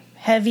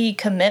heavy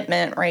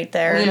commitment right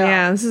there.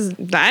 Yeah,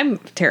 I'm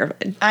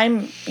terrified.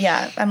 I'm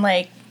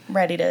like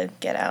ready to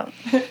get out.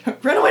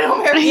 Run away to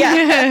America.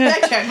 Yeah.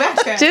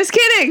 Backtrack. Just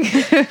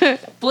kidding.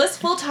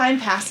 Blissful time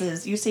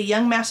passes. You see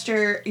young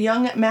Master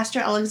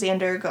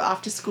Alexander go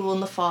off to school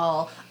in the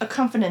fall, a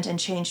confident and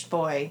changed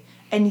boy.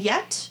 And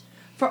yet,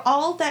 for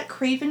all that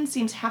Craven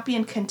seems happy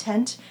and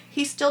content,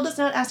 he still does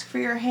not ask for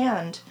your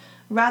hand.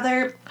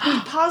 Rather, he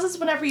pauses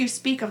whenever you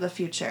speak of the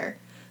future.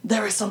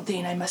 There is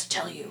something I must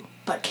tell you,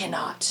 but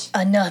cannot.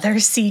 Another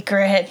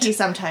secret. He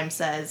sometimes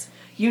says.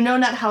 You know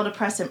not how to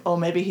press him. Oh,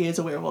 maybe he is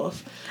a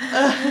werewolf.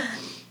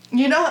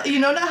 You know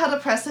not how to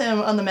press him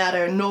on the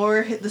matter,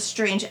 nor the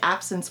strange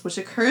absence which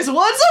occurs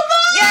once a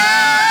month.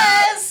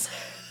 Yes.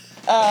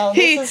 Oh,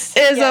 he is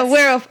a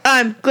werewolf.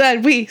 I'm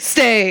glad we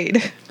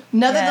stayed.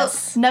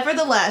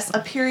 Nevertheless, a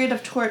period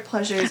of torrid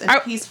pleasures and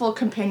peaceful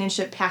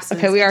companionship passes.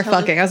 Okay, we are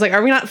fucking. I was like,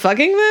 are we not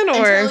fucking then,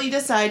 or until you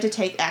decide to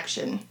take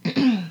action?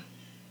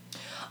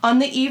 On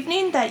the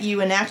evening that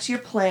you enact your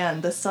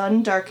plan, the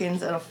sun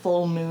darkens and a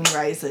full moon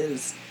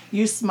rises.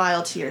 You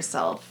smile to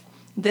yourself.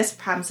 This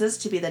promises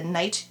to be the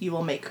night you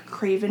will make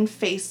Craven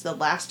face the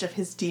last of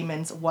his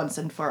demons once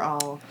and for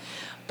all.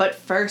 But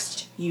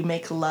first, you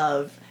make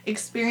love,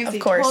 experiencing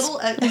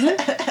total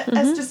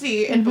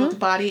ecstasy in both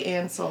body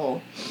and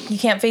soul. You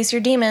can't face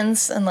your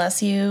demons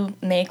unless you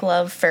make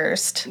love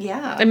first.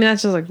 Yeah. I mean,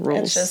 that's just like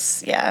rules.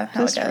 It's just,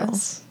 how it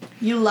goes.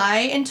 You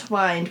lie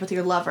entwined with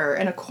your lover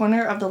in a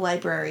corner of the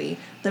library,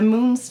 the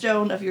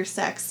moonstone of your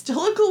sex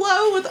still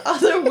aglow with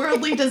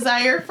otherworldly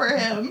desire for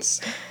him.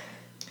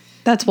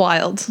 That's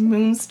wild.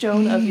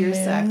 Moonstone of your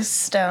sex.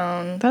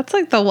 Moonstone. That's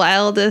like the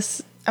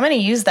wildest. I'm gonna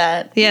use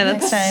that.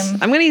 Next time.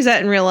 I'm gonna use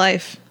that in real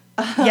life.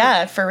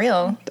 Yeah, for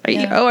real.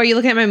 Are you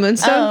looking at my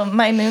moonstone? Oh,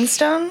 my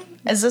moonstone?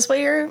 Is this what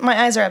my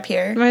eyes are up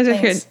here? My eyes are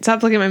here.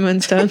 Stop looking at my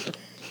moonstone.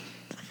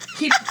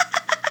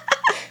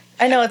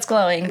 I know it's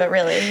glowing, but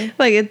really.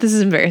 This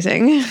is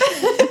embarrassing.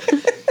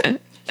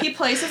 He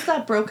places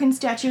that broken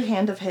statue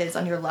hand of his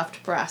on your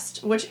left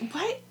breast,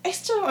 I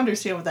still don't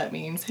understand what that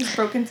means. His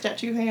broken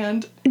statue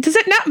hand. Does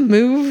it not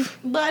move?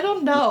 I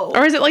don't know.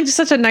 Or is it just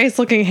such a nice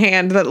looking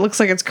hand that looks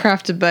like it's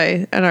crafted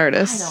by an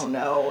artist? I don't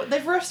know.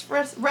 They've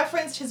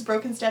referenced his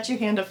broken statue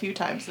hand a few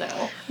times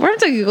now. We're going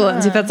to Google it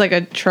and see if that's like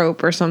a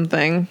trope or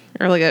something.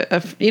 Or like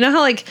a you know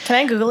how Can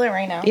I Google it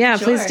right now? Yeah,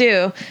 sure. Please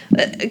do.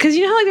 Because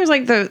you know how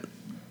there's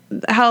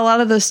how a lot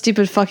of those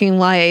stupid fucking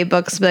YA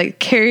books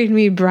carried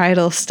me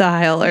bridal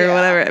style or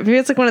whatever. Maybe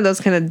it's one of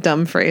those kind of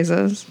dumb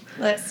phrases.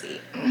 Let's see.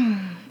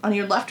 On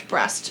your left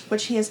breast,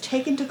 which he has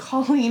taken to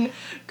calling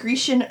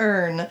Grecian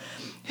urn.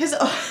 His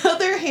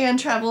other hand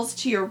travels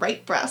to your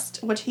right breast,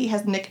 which he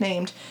has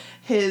nicknamed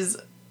his...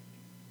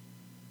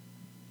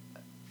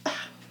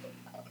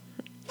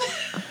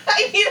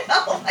 I need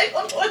help. I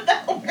don't know what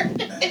that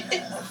word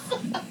is.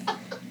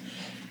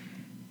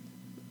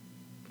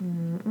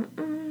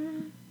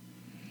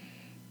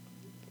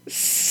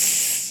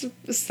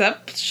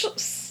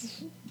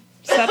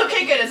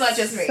 Okay, good. It's not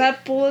just me.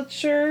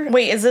 Sepulture.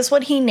 Wait, is this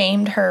what he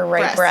named her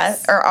right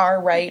breast or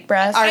our right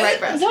breast? Our right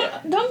breast.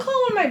 Don't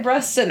call one of my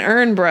breasts an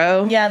urn,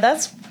 bro. Yeah,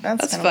 that's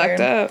fucked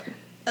weird. up.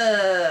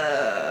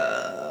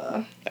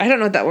 I don't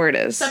know what that word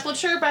is.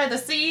 Sepulture by the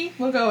sea.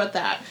 We'll go with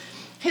that.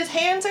 His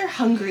hands are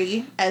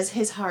hungry as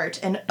his heart,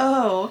 and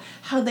oh,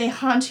 how they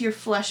haunt your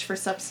flesh for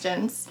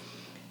substance.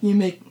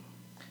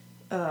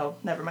 Oh,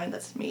 never mind,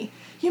 that's me.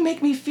 You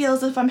make me feel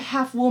as if I'm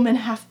half woman,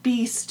 half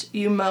beast,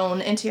 you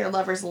moan into your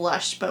lover's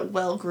lush but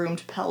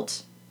well-groomed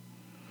pelt.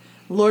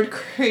 Lord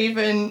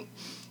Craven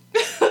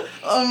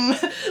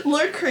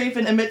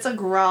emits a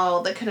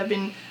growl that could have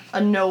been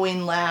a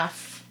knowing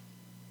laugh,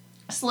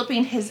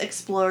 slipping his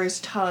explorer's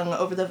tongue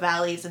over the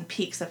valleys and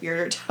peaks of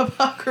your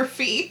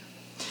topography.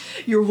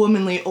 Your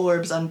womanly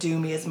orbs undo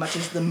me as much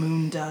as the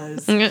moon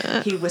does.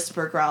 He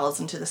whisper growls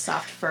into the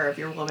soft fur of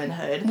your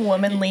womanhood.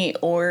 Womanly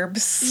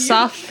orbs.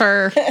 Soft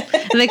fur.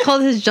 And they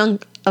called his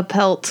junk a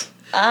pelt.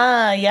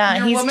 Ah,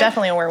 yeah, he's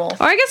definitely a werewolf.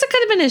 Or I guess it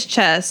could have been his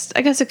chest.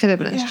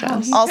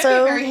 He's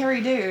also, very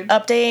hairy dude.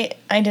 Update,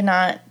 I did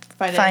not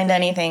find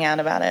anything out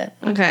about it.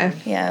 Okay.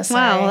 Yeah,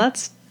 sorry. Wow,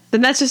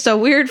 that's just a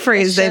weird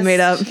phrase they made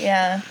up.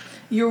 Yeah.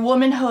 Your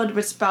womanhood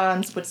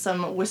responds with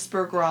some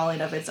whisper growling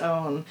of its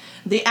own.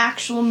 The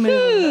actual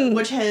moon,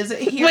 which has...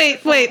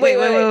 Wait.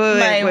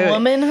 My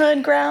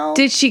womanhood growl?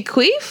 Did she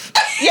queef?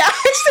 Yeah.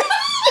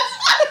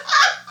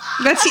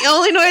 That's the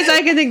only noise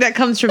I can think that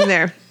comes from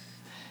there.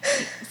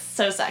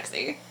 So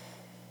sexy.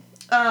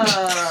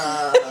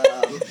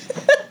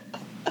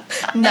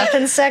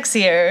 Nothing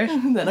sexier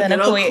than a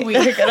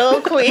queef. A good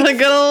old queef. A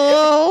good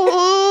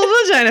old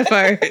vagina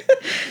fart.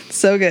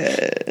 So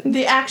good.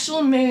 The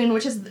actual moon,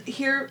 which has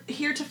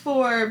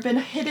heretofore been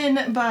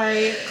hidden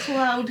by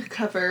cloud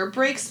cover,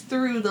 breaks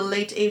through the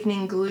late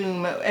evening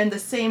gloom and the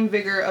same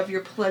vigor of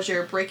your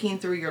pleasure breaking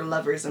through your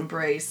lover's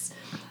embrace.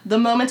 The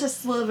moment a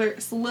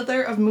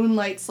slither of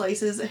moonlight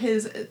slices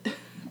his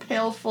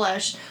pale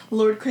flesh,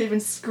 Lord Craven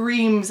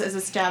screams as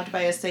if stabbed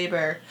by a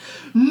saber.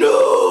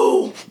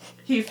 No!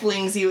 He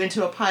flings you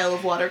into a pile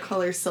of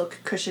watercolor silk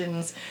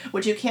cushions,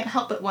 which you can't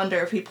help but wonder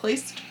if he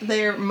placed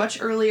there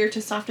much earlier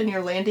to soften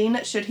your landing,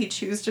 should he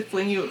choose to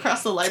fling you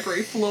across the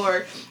library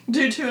floor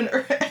due to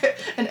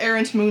an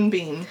errant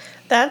moonbeam.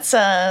 That's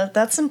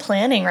some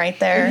planning right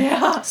there.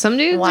 Yeah. Some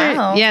dudes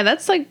wow.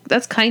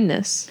 That's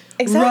kindness.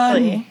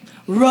 Exactly.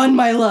 Run,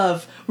 my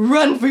love.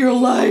 Run for your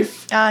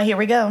life. Here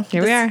we go.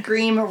 Here we are. The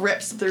scream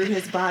rips through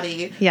his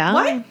body. Yeah.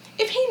 Why?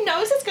 If he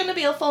knows it's going to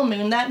be a full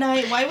moon that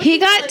night, why would he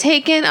got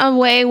taken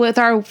away with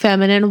our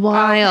feminine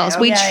wiles.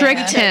 Okay, We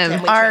tricked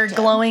him. Our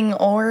glowing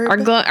orb.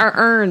 Our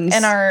urns.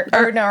 And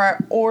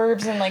our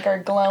orbs and like our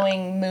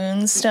glowing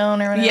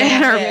moonstone or whatever.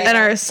 Yeah, and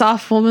our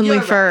soft womanly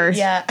fur.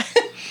 Yeah.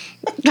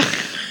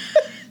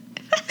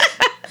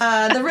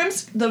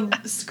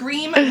 The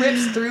scream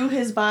rips through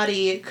his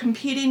body,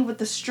 competing with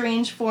the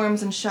strange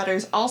forms and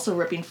shudders also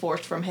ripping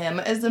forth from him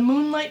as the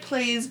moonlight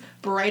plays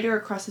brighter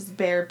across his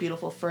bare,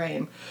 beautiful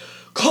frame.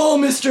 Call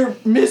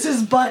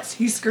Mrs. Butts,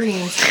 he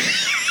screams.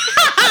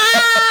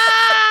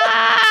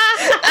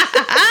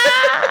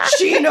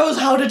 She knows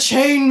how to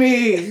chain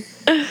me.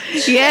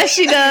 Yeah,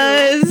 she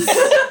does.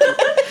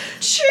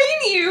 Chain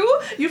you?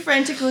 You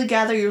frantically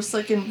gather your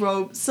silken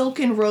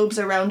robes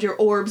around your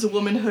orbs,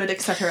 womanhood,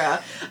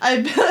 etc. I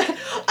bid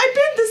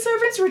the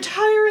servants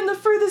retire in the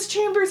furthest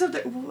chambers of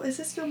the... Is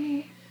this still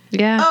me?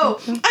 Yeah.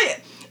 Oh,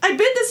 I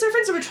bid the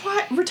servants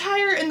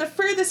retire in the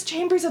furthest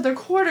chambers of their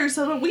quarters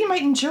so that we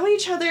might enjoy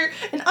each other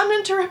in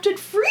uninterrupted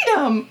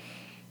freedom.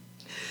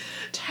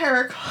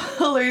 Terror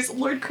colors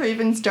Lord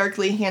Craven's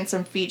darkly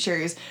handsome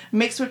features,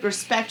 mixed with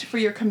respect for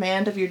your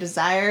command of your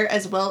desire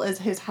as well as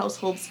his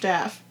household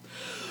staff.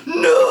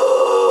 No!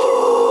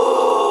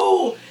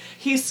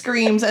 He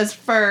screams as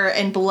fur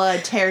and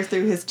blood tear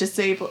through his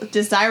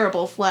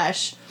desirable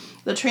flesh.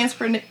 The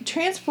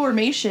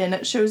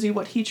transformation shows you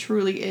what he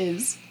truly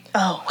is.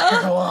 Oh,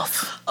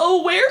 werewolf.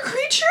 A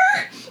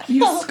were-creature?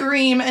 You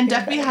scream and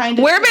duck behind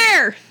it.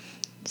 Werebear!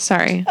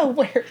 Sorry. A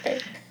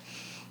werebear.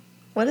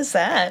 What is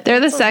that? They're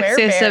the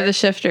sexiest of the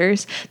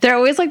shifters. They're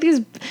always like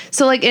these.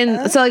 So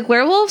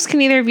werewolves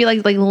can either be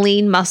like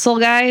lean muscle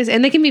guys,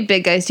 and they can be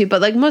big guys too.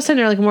 But like most of the time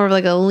they're like more of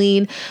like a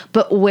lean.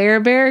 But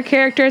werebear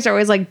characters are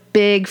always like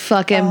big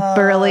fucking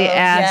burly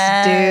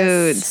ass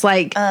dudes.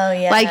 Like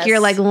like you're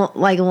like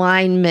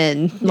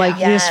linemen, like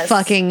just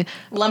fucking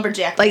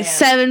lumberjack, like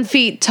 7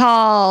 feet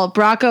tall,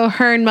 Brock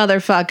O'Hearn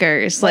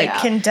motherfuckers. Like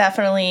can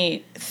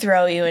definitely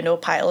throw you into a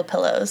pile of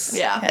pillows.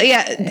 Yeah.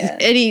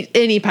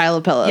 Any pile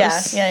of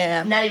pillows.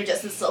 Yeah. Not even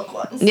just the silk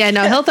ones. Yeah,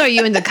 no, he'll throw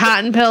you into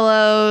cotton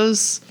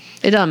pillows.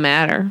 It doesn't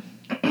matter.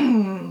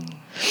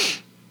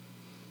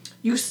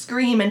 You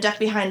scream and duck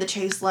behind the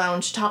chase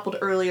lounge, toppled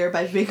earlier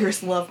by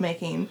vigorous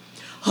lovemaking.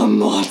 A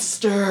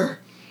monster!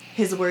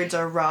 His words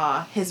are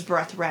raw, his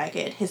breath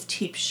ragged, his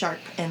teeth sharp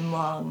and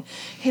long.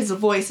 His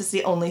voice is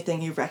the only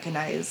thing you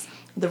recognize.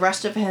 The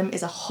rest of him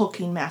is a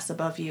hulking mass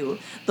above you,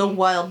 the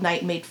wild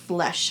night made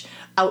flesh,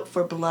 out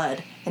for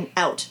blood and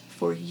out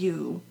for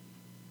you.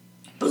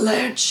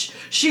 Blanche,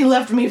 she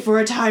left me for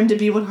a time to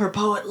be with her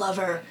poet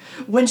lover.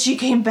 When she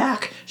came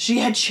back, she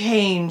had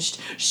changed.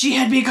 She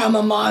had become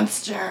a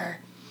monster.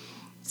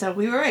 So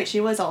we were right, she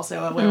was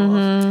also a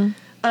werewolf.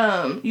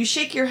 You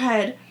shake your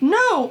head.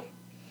 No,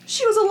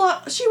 she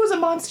was a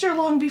monster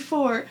long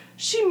before.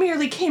 She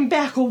merely came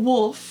back a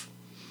wolf.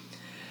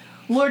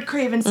 Lord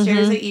Craven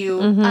stares at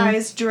you,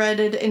 eyes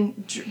dreaded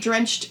and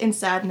drenched in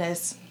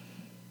sadness.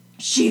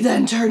 She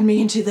then turned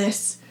me into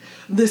this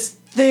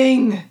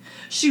thing.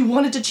 She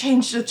wanted to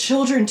change the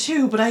children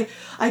too, but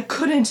I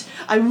couldn't.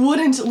 I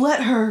wouldn't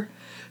let her.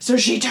 So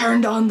she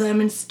turned on them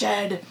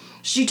instead.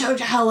 She took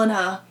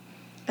Helena.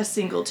 A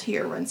single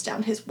tear runs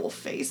down his wolf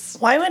face.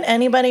 Why would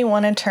anybody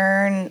want to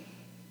turn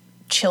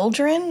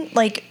children?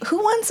 Like, who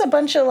wants a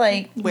bunch of,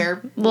 like...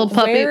 Little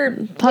puppies?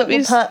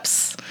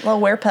 Little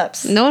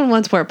werepups. No one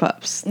wants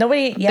werepups.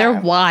 Nobody, yeah.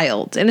 They're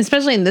wild. And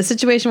especially in this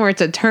situation where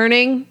it's a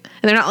turning,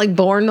 and they're not, like,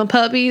 born the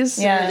puppies.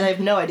 Yeah. They have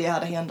no idea how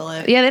to handle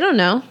it. Yeah, they don't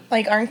know.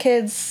 Like, aren't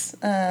kids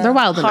they're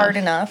wild hard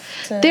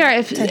enough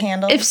to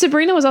handle? If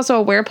Sabrina was also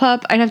a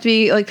werepup, I'd have to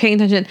be, like, paying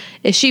attention.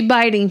 Is she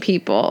biting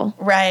people?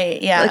 Right,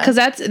 yeah. Because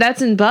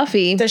that's in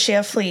Buffy. Does she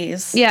have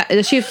fleas? Yeah,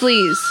 does she have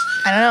fleas?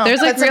 I don't know.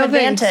 There's, like, That's real an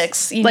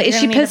Advantix. things. Like, is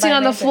she pissing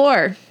on the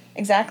floor?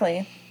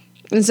 Exactly.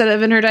 Instead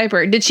of in her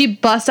diaper? Did she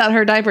bust out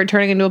her diaper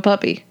turning into a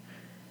puppy?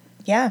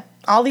 Yeah.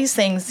 All these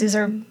things. These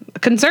are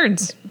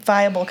concerns.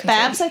 Viable concerns.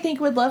 Babs, I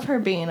think, would love her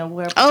being a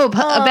werewolf. Oh,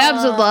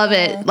 Babs would love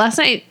it. Last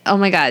night, oh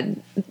my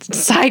God.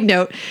 Side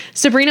note,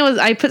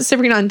 I put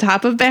Sabrina on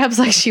top of Babs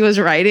like she was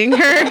riding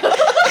her.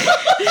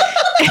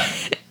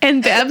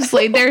 And Babs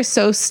laid there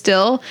so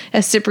still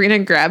as Sabrina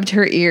grabbed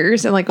her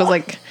ears and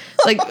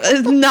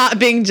was not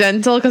being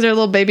gentle because her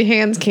little baby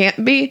hands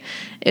can't be.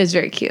 It was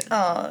very cute.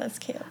 Oh, that's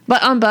cute.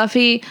 But on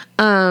Buffy,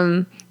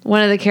 one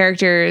of the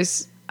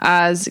characters,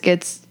 Oz,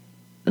 gets,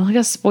 I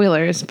guess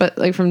spoilers, but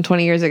like from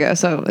 20 years ago,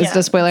 so it's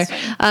a spoiler,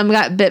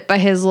 got bit by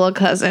his little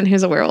cousin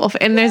who's a werewolf.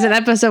 And there's an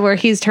episode where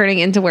he's turning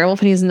into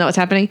werewolf and he doesn't know what's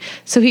happening.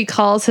 So he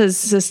calls his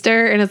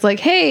sister and it's like,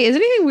 hey, is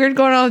anything weird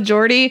going on with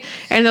Jordy?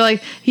 And they're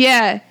like,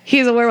 yeah,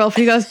 he's a werewolf.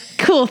 He goes,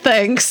 cool,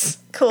 thanks.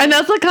 Cool. And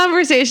that's the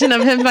conversation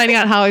of him finding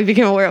out how he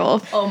became a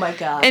werewolf. Oh my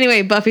God.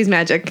 Anyway, Buffy's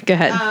magic. Go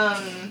ahead.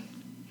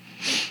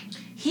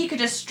 He could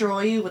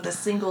destroy you with a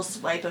single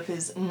swipe of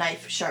his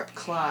knife-sharp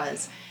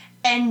claws,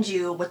 end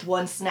you with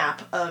one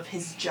snap of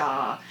his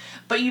jaw,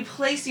 but you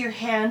place your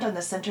hand on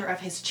the center of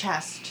his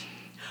chest.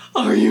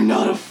 Are you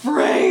not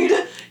afraid?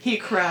 He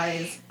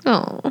cries.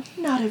 Oh.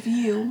 Not of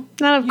you.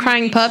 Not of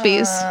crying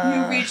puppies.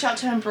 You reach out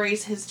to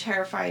embrace his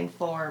terrifying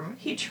form.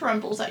 He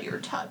trembles at your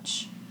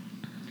touch.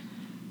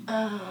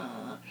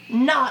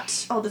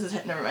 Not. Oh, this is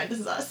it. Never mind. This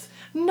is us.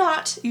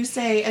 Not, you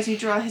say, as you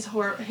draw his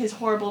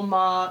horrible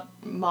maw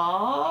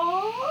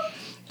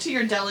to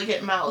your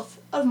delicate mouth.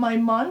 Of my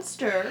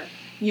monster.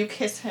 You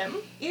kiss him.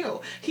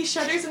 Ew. He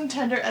shudders in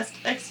tender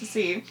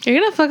ecstasy. You're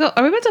gonna fuck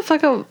are we about to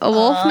fuck a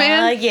wolf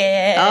man?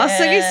 Yeah. Oh,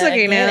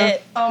 sucky now.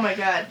 Oh my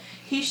God.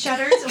 He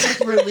shudders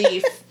with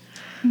relief.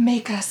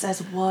 Make us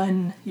as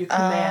one, you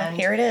command.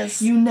 Here it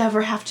is. You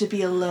never have to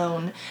be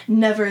alone.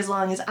 Never as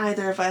long as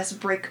either of us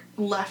break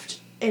left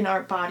in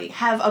our body.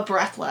 Have a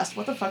breath left.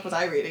 What the fuck was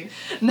I reading?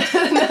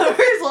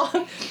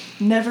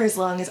 Never as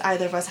long as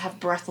either of us have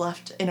breath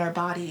left in our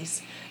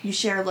bodies. You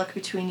share a look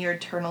between your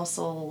eternal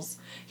souls.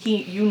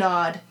 You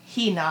nod.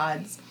 He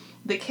nods.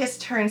 The kiss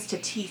turns to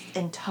teeth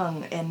and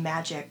tongue and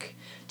magic.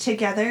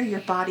 Together,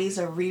 your bodies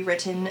are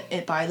rewritten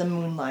by the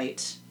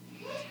moonlight.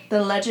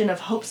 The legend of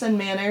Hopes and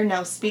Manor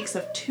now speaks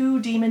of two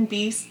demon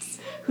beasts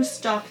who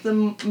stalk the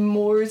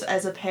moors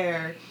as a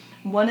pair.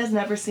 One is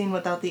never seen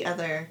without the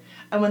other.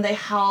 And when they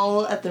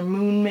howl at the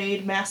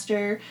moon-made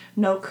master,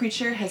 no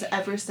creature has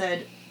ever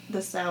said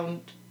the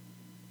sound...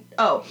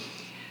 Oh.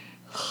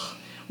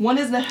 One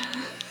is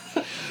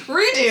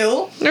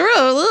Redo!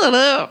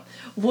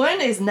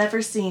 One is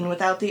never seen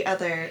without the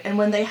other, and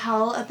when they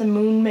howl at the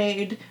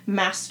moon-made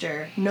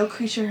master, no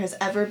creature has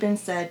ever been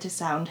said to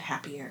sound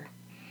happier.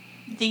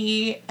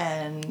 The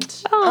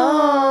end.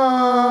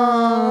 Oh.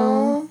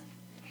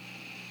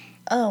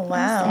 Oh,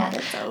 wow. I'm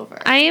sad it's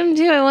over. I am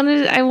too.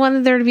 I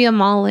wanted there to be a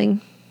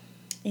mauling.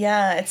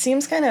 Yeah, it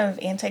seems kind of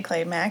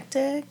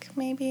anticlimactic,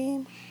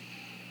 maybe.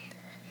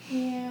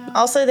 Yeah.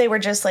 Also, they were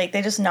just like,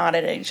 they just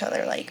nodded at each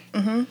other, like,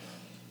 mm-hmm.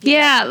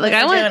 Yeah, like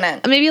I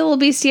want maybe a little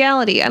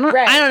bestiality. I don't know.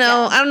 Yeah.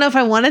 I don't know if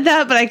I wanted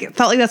that, but I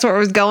felt like that's where it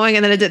was going,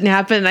 and then it didn't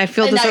happen, and I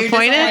feel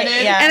disappointed.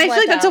 Yeah, and I feel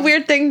like that's a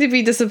weird thing to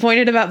be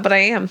disappointed about, but I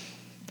am.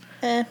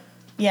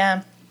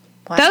 Yeah.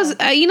 Wow. That was.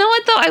 You know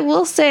what though? I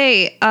will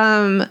say,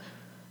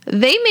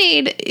 they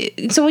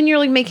made so when you're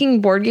like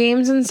making board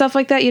games and stuff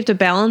like that, you have to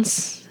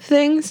balance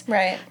things.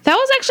 Right. That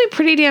was actually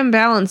pretty damn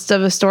balanced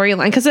of a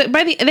storyline because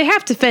they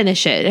have to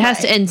finish it. It has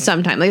to end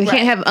sometime. Like they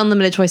can't have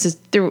unlimited choices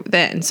through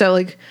then. So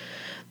like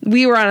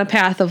we were on a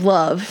path of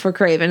love for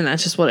Craven, and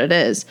that's just what it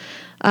is.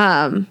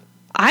 But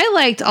I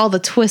liked all the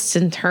twists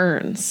and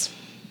turns.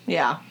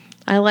 Yeah.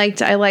 I liked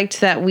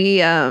that we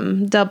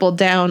doubled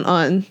down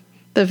on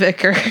the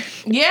vicar.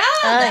 Yeah.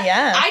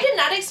 Yeah. I did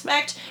not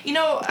expect,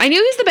 I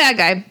knew he's the bad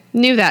guy.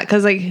 Knew that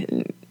because, like,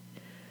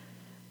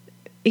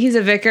 he's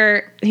a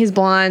vicar. He's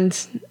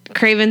blonde.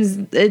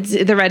 Craven's, it's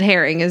the red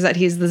herring is that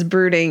he's this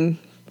brooding,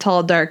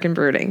 tall, dark, and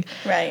brooding.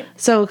 Right.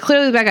 So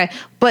clearly the bad guy.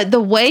 But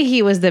the way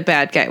he was the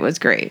bad guy was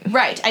great.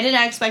 Right. I did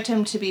not expect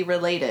him to be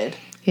related.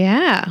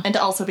 Yeah. And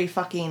to also be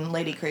fucking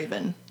Lady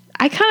Craven.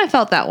 I kind of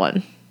felt that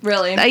one.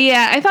 Really?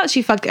 Yeah, I thought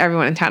she fucked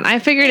everyone in town. I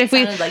figured if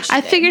we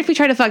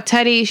tried to fuck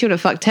Teddy, she would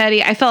have fucked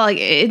Teddy. I felt like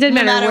it didn't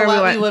matter where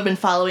we went. We would have been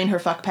following her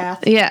fuck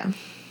path. Yeah,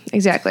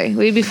 exactly.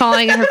 We'd be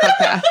following in her fuck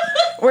path.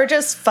 We're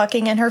just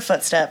fucking in her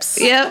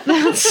footsteps. Yep,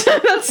 that's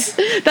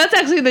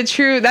actually the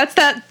true. That's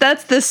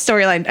this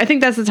storyline. I think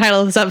that's the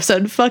title of this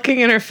episode: "Fucking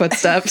in her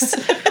footsteps,"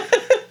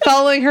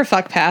 following her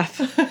fuck path.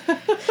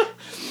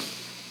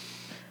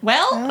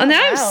 Well, and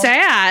now I'm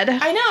sad.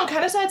 I know,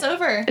 kind of sad it's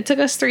over. It took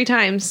us 3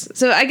 times,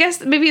 so I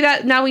guess maybe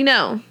that now we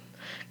know,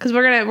 because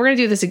we're gonna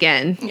do this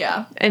again.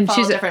 Yeah, and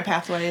follow different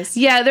pathways.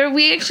 Yeah,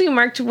 we actually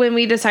marked when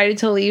we decided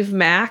to leave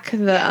Mac,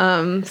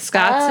 the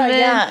Scotsman.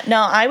 Yeah,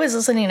 no, I was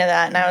listening to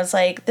that and I was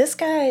like, this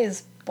guy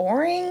is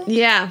boring.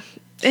 Yeah,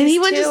 and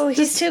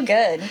he's too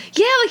good.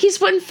 Yeah, like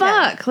he's wouldn't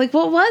fuck. Yeah. Like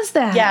what was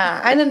that?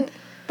 Yeah, I didn't.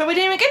 But we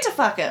didn't even get to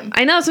fuck him.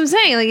 I know, that's what I'm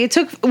saying. Like it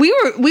took.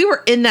 We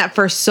were in that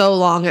for so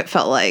long. It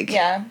felt like.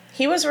 Yeah.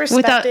 He was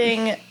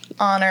respecting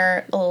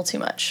honor a little too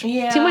much.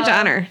 Yeah. Too much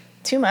honor.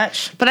 Too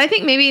much. But I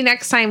think maybe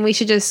next time we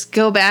should just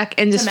go back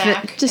and just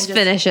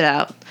finish it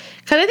out.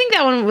 Because I think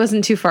that one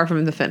wasn't too far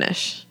from the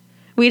finish.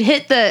 We'd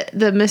hit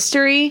the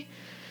mystery,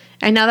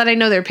 and now that I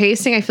know their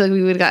pacing, I feel like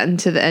we would have gotten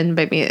to the end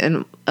by maybe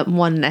in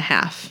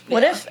 1.5.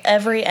 What if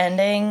every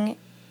ending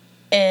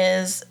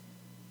is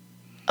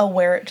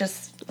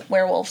just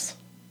werewolves?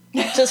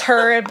 Just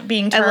her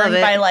being turned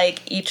by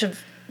like each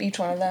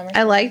one of them.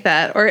 I like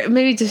that. Or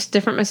maybe just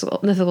different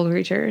mythical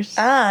creatures.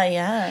 Ah,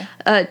 yeah.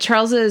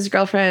 Charles's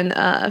girlfriend,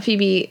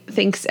 Phoebe,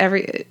 thinks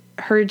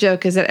her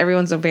joke is that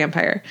everyone's a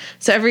vampire.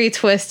 So every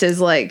twist is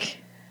like,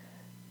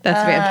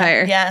 that's a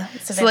vampire. Yeah.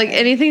 It's a vampire. So like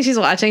anything she's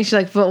watching, she's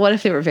like, but what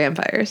if they were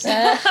vampires?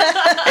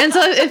 And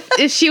so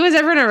if she was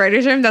ever in a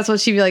writer's room, that's what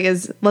she'd be like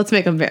is, let's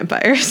make them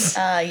vampires.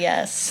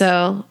 Yes.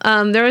 So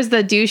there was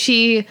the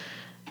douchey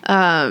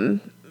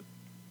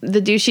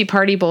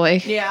party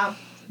boy. Yeah.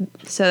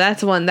 So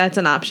that's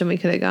an option we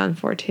could have gone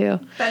for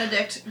too.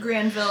 Benedict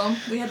Granville.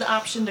 We had the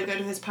option to go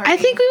to his party. I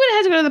think we would have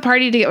had to go to the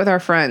party to get with our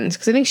friends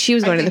because I think she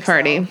was going to the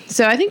party.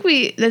 So I think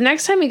the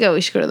next time we go,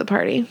 we should go to the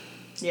party.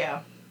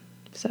 Yeah.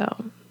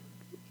 So.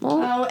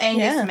 Well,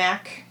 Angus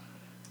Mac.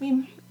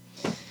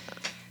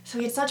 So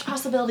we had such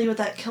possibility with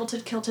that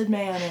kilted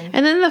man.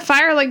 And then the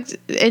fire like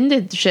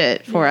ended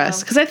shit for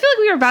us because I feel like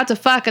we were about to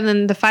fuck and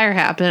then the fire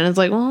happened and it's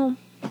like, well,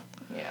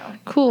 yeah,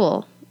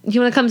 cool. You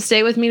want to come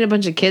stay with me and a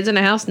bunch of kids in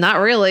a house? Not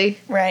really.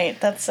 Right.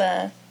 That's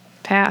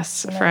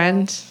pass,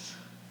 friend.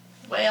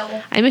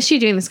 Well, I miss you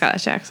doing the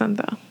Scottish accent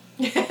though.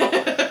 It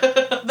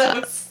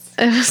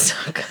was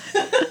so good.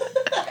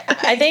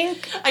 I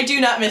think I do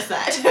not miss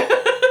that.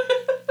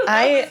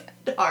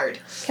 Hard.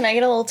 Can I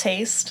get a little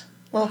taste?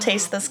 A little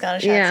taste of the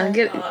Scottish accent?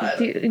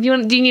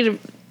 Do you need a...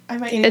 I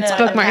might it's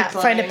bookmark.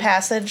 Find a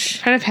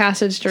passage. Find a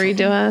passage to read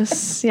to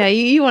us. Yeah,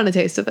 you want a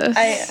taste of this.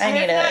 I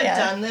need it. I have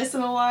not done this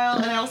in a while,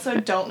 and I also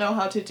don't know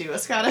how to do a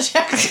Scottish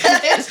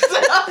accent.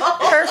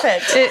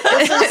 Perfect.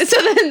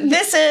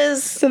 This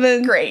is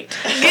great.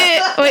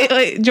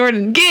 Wait,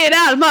 Jordan, get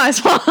out of my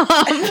swamp.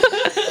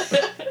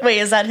 Wait,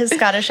 is that his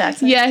Scottish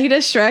accent? Yeah, he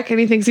does Shrek, and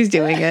he thinks he's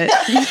doing it.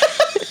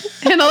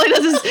 And all he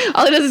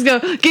does is go,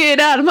 get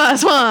out of my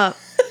swamp.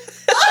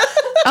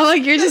 I'm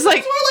like, you're just like...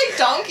 It's more like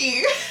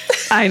donkey.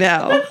 I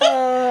know.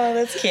 Oh,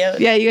 that's cute.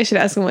 Yeah, you guys should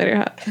ask him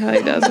later how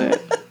he does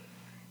it.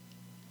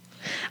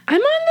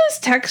 I'm on this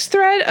text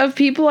thread of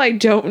people I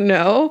don't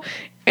know,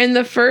 and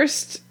the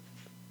first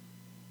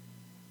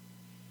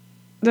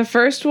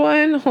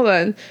one, hold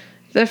on.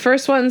 The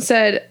first one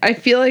said, I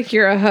feel like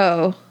you're a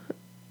hoe.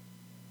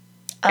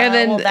 And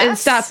then and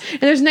stop. And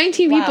there's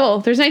 19 people.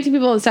 There's 19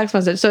 people in the text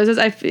message. So it says,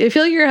 I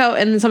feel like you're a hoe.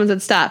 And then someone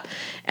said, stop.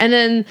 And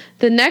then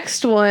the next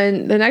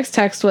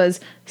text was,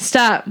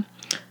 stop.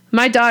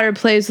 My daughter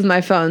plays with my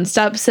phone.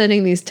 Stop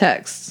sending these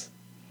texts.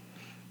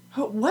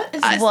 What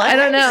is this? I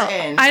don't know.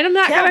 I'm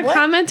not going to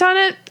comment on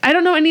it. I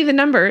don't know any of the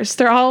numbers.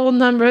 They're all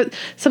numbers.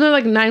 Some are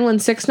like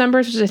 916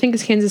 numbers, which I think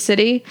is Kansas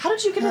City. How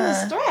did you get in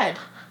this thread?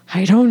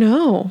 I don't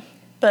know.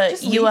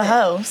 But you a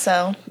hoe,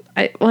 so...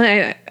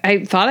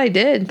 I thought I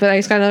did, but I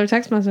just got another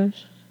text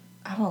message.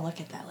 I will look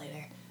at that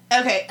later.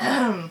 Okay.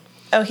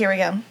 Oh, here we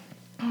go.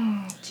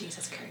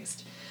 Jesus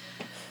Christ.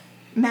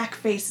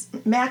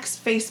 Mac's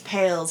face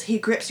pales. He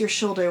grips your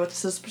shoulder with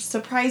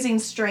surprising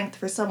strength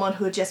for someone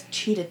who had just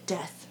cheated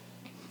death.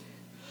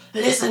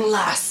 Listen,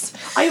 lass.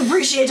 I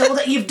appreciate all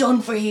that you've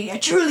done for you. I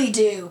truly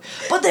do.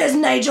 But there's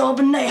no job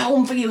and no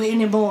home for you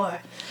anymore.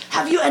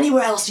 Have you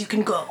anywhere else you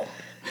can go?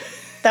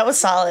 That was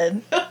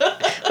solid.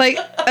 Like,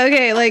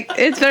 okay, like,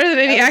 it's better than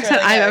any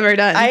accent really I've ever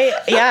done.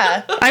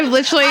 I've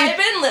literally... I've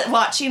been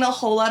watching a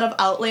whole lot of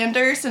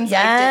Outlander since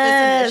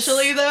I did this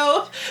initially,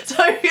 though. So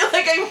I feel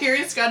like I'm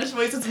hearing Scottish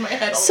voices in my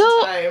head all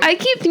the time. I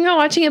keep thinking about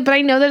watching it, but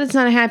I know that it's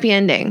not a happy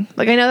ending.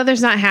 Like, I know that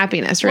there's not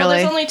happiness, really. Well,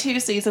 there's only 2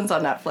 seasons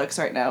on Netflix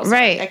right now, so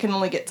right. I can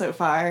only get so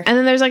far. And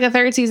then there's, like, a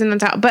 3rd season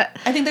that's out, but...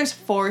 I think there's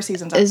 4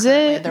 seasons out is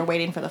currently. it? They're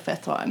waiting for the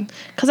 5th one.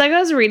 Because I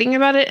was reading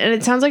about it, and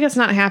it sounds like it's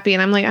not happy,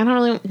 and I'm like, I don't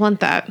really want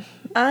that.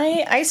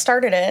 I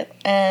started it,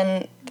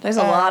 and... There's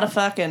a lot of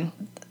fucking...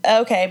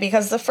 Okay,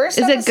 because the first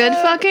Is it good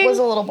fucking? was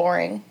a little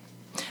boring.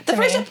 But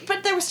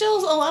there was still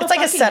a lot of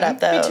fucking. It's like a setup,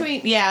 though.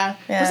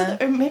 Yeah.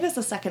 Or maybe it's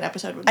the second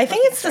episode. I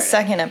think it's the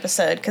second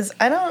episode, because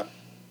I don't...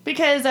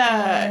 Because,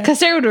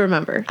 Sarah would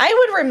remember.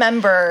 I would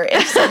remember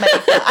if somebody...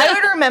 I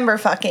would remember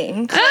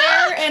fucking.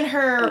 Claire and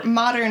her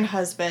modern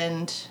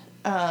husband,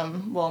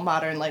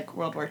 modern, like,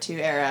 World War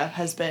II era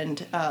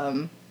husband,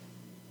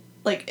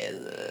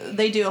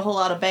 they do a whole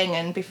lot of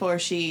banging before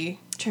she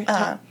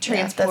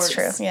transports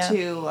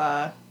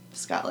to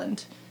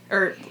Scotland.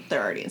 Or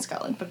they're already in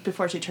Scotland, but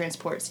before she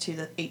transports to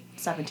the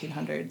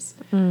 1700s.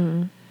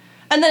 Mm.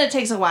 And then it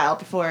takes a while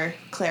before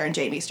Claire and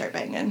Jamie start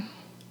banging.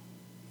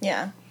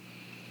 Yeah.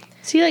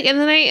 See, like, I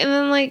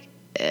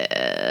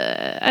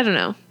don't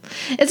know.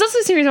 It's also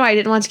the same reason why I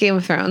didn't watch Game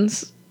of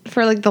Thrones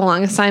for, like, the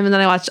longest time, and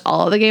then I watched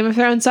all of the Game of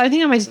Thrones, so I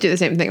think I might just do the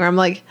same thing, where I'm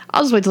like,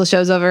 I'll just wait till the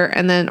show's over,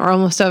 or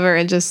almost over,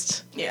 and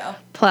just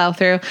plow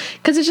through.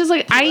 Because it's just,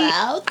 like,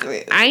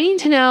 I need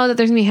to know that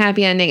there's gonna be a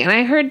happy ending, and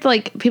I heard,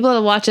 like, people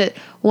that watch it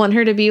want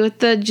her to be with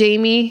the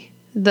Jamie,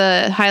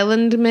 the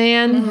Highland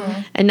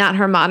man, and not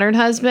her modern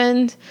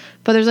husband,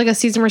 but there's, like, a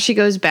season where she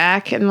goes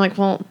back, and I'm like,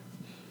 well,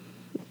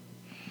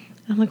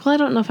 I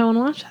don't know if I want to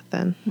watch that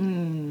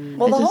then.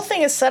 Well, the whole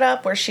thing is set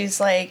up where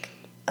she's like,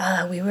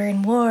 we were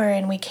in war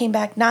and we came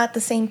back not the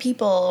same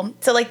people.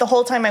 So, like, the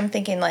whole time I'm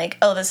thinking, like,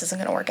 oh, this isn't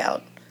going to work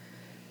out.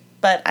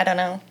 But I don't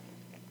know.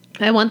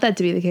 I want that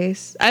to be the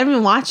case. I haven't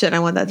even watched it, and I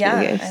want that to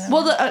be the case.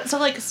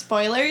 Well,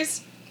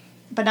 spoilers,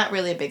 but not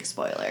really a big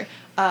spoiler.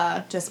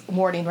 Just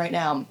warning right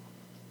now.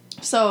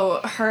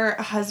 So, her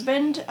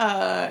husband,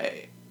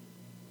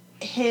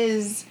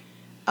 his,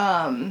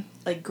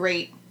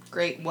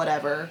 great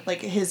whatever,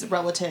 like, his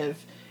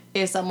relative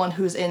is someone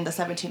who's in the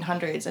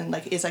 1700s and,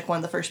 like, is, like, one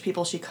of the first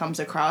people she comes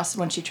across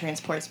when she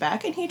transports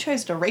back, and he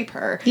tries to rape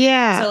her.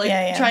 Yeah. So,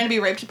 like, trying to be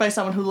raped by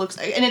someone who looks...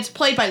 And it's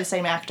played by the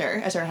same actor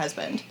as her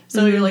husband.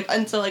 So you're, like...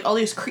 And so, like, all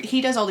these...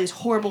 He does all these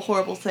horrible,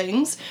 horrible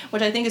things,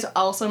 which I think is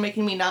also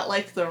making me not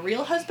like the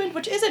real husband,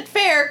 which isn't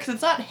fair, because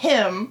it's not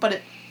him, but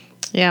it...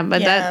 Yeah,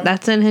 but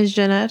that's in his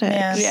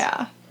genetics.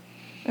 Yeah.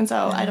 And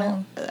so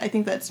I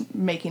think that's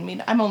making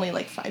me... I'm only,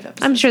 like, 5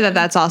 episodes. I'm sure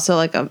that's also,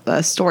 like,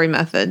 a story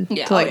method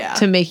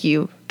to make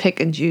you pick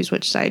and choose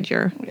which side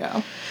you're...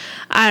 Yeah.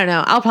 I don't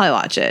know. I'll probably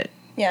watch it.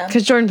 Yeah.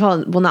 Because Jordan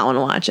Paul will not want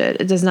to watch it.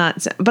 It does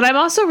not... But I'm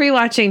also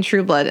rewatching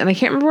True Blood, and I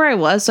can't remember where I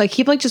was, so I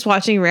keep, like, just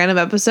watching random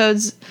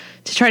episodes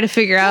to try to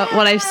figure out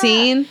what I've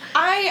seen.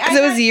 Because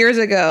it was years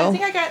ago. I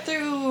think I got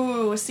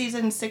through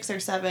season 6 or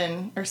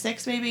 7, or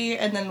 6 maybe,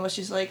 and then was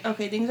just like,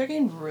 okay, things are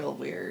getting real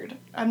weird.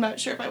 I'm not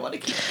sure if I want to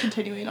keep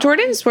continuing on.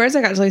 Jordan swears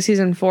I got to, like,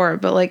 season 4,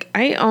 but, like,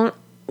 I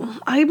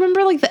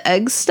remember, like, the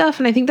eggs stuff,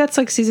 and I think that's,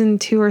 like, season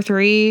 2 or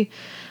 3,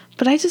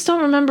 but I just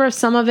don't remember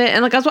some of it.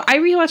 And, like, I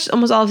rewatched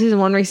almost all of season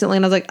 1 recently,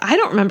 and I was like, I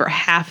don't remember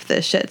half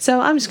this shit,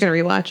 so I'm just gonna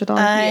rewatch it all.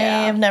 I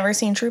have never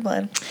seen True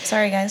Blood.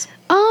 Sorry, guys.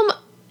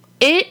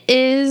 It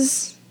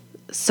is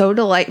so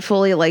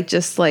delightfully, like,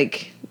 just,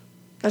 like...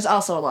 There's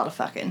also a lot of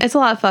fucking. It's a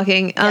lot of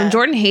fucking.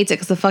 Jordan hates it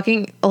because the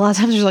fucking... A lot of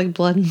times there's, like,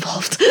 blood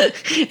involved.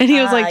 And he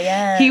was like...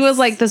 Yes. He was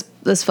like,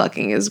 this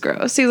fucking is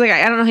gross. He was like,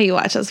 I don't know how you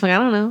watch this. I'm like,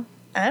 I don't know.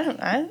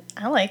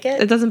 I like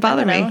it. It doesn't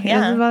bother me. Yeah.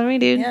 It doesn't bother me,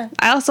 dude. Yeah.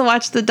 I also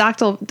watched the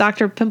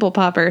Dr. Pimple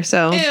Popper,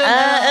 so... Ew,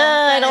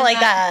 I don't like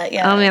that.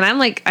 Yeah. Oh, man,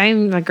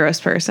 I'm a gross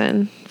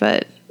person.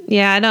 But,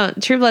 yeah, I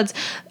don't... True Bloods...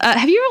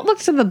 have you ever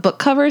looked at the book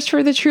covers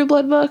for the True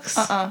Blood books?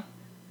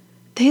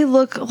 They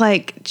look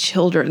like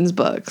children's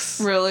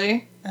books.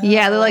 Really?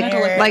 Yeah, they're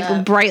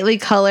like brightly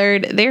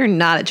colored. They're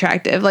not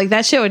attractive. Like,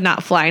 that shit would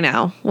not fly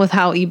now with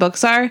how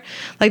ebooks are.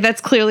 Like,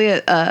 that's clearly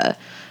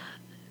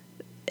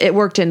it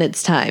worked in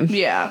its time.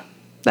 Yeah.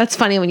 That's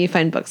funny when you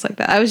find books like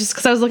that. I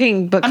was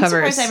looking book covers.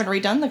 I'm surprised they haven't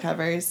redone the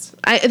covers.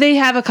 They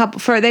have a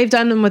couple they've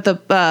done them with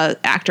the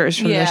actors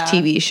from this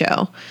TV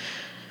show.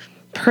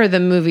 Per the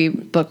movie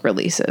book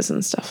releases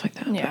and stuff like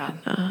that. Yeah.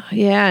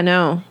 But,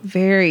 no.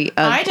 Very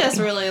ugly. I just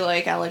really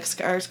like Alex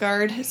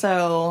Skarsgård,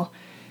 so...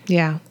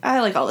 Yeah.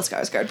 I like all the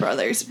Skarsgård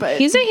brothers, but...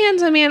 He's a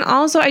handsome man.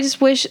 Also, I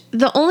just wish...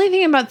 The only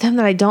thing about them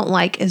that I don't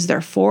like is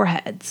their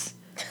foreheads.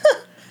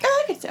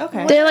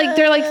 Okay.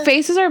 They're like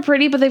faces are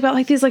pretty, but they've got,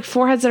 like, these, like,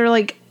 foreheads that are,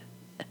 like,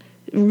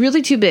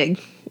 really too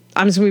big.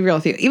 I'm just gonna be real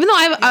with you. Even though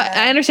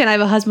I understand I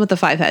have a husband with a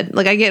 5 head.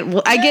 Like, I get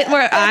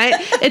where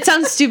it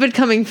sounds stupid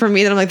coming from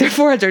me that I'm like, their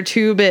foreheads are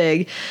too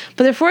big.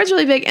 But their forehead's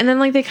really big, and then,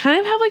 like, they kind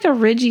of have, like, a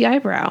ridgy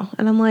eyebrow.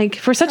 And I'm like,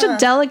 for such a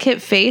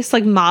delicate face,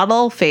 like,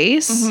 model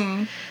face...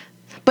 Mm-hmm.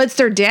 But it's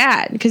their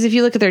dad, because if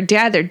you look at their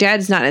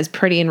dad's not as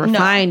pretty and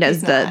refined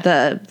as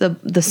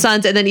the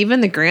sons, and then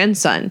even the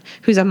grandson,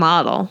 who's a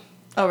model.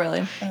 Oh,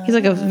 really? He's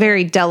like a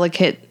very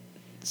delicate,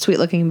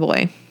 sweet-looking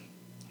boy.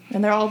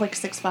 And they're all like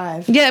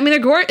 6'5". Yeah, I mean,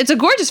 it's a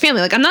gorgeous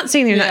family. Like, I'm not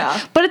saying they're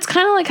not, but it's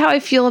kind of like how I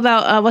feel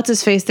about what's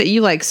his face that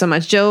you like so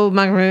much, Joe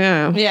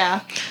Manganiello.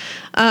 Yeah.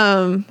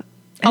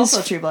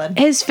 Also True Blood.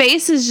 His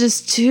face is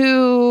just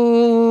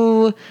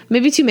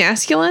maybe too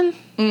masculine.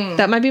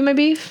 That might be my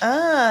beef.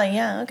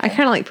 Yeah. Okay. I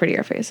kind of like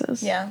prettier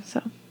faces. Yeah.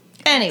 So.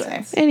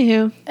 Anyway.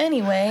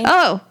 Anyway.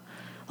 Oh,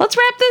 let's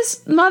wrap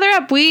this mother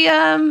up.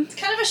 It's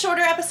kind of a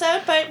shorter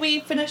episode, but we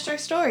finished our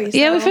story. So.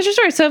 Yeah, we finished our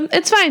story, so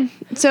it's fine.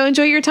 So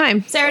enjoy your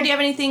time. Sarah, do you have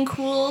anything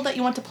cool that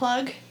you want to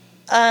plug?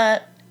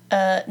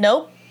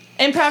 Nope.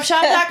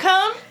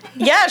 Improvshop.com?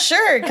 Yeah,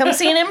 sure. Come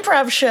see an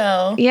improv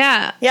show.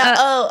 Yeah.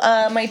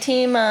 Yeah. My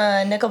team,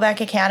 Nickelback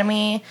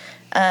Academy,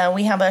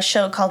 we have a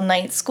show called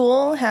Night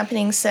School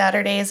happening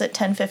Saturdays at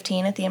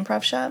 10:15 at the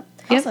Improv Shop.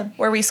 Awesome.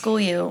 Where we school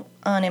you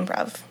on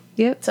improv.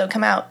 Yep. So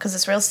come out, because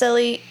it's real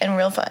silly and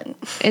real fun.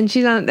 And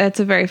that's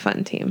a very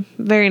fun team.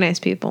 Very nice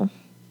people.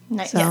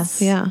 Nice. So,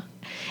 yes. Yeah.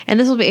 And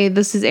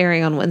this is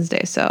airing on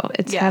Wednesday, so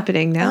it's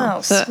happening now.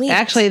 Oh, so sweet.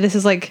 Actually, this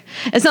is like,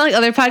 it's not like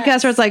other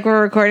podcasts where it's like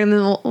we're recording and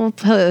then we'll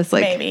put this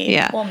like, Maybe.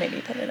 yeah. We'll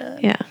maybe put it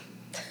up. Yeah.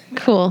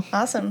 Cool.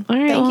 Awesome. All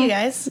right. Thank you,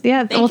 guys.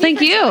 Yeah.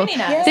 Thank you.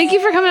 Yes. Thank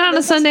you for coming out on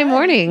a Sunday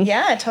morning.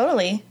 Yeah,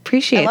 totally.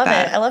 Appreciate I love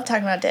that. it. I love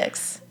talking about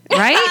dicks.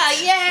 Right?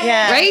 Yay!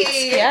 Yeah. Right?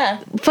 Yeah.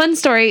 Fun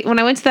story. When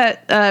I went to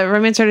that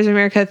Romance Writers of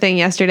America thing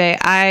yesterday,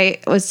 I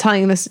was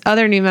telling this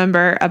other new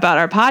member about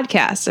our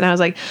podcast. And I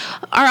was like,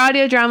 our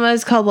audio drama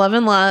is called Love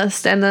and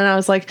Lust. And then I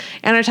was like,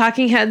 and our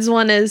Talking Heads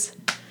one is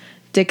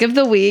Dick of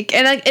the Week.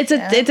 And like, it's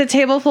a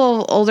table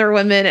full of older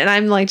women. And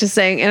I'm like just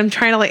saying, and I'm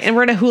trying to like, and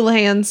we're in a hula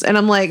hands. And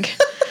I'm like,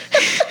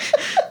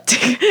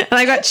 and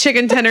I got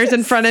chicken tenders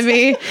in front of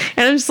me.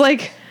 And I'm just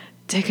like,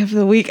 Dick of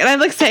the Week. And I'm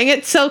like saying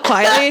it so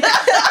quietly.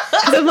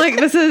 Because I'm like,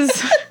 this is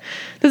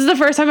the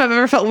first time I've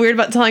ever felt weird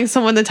about telling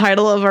someone the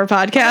title of our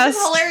podcast.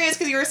 It's hilarious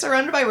because you were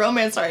surrounded by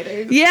romance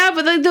writers. Yeah,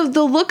 but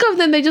the look of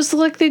them, they just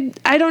look like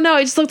I don't know.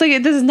 It just looked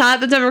like this is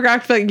not the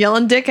demographic like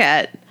yelling dick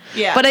at.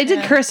 Yeah. But I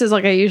did curses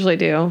like I usually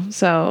do.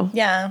 So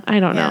Yeah.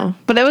 I don't know.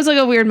 But it was like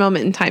a weird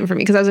moment in time for me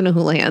because I was in a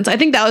hula hands. I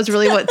think that was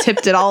really what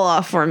tipped it all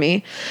off for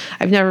me.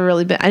 I don't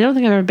think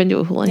I've ever been to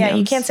a hula hands. Yeah,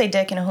 you can't say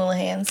dick in a hula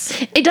hands.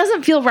 It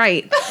doesn't feel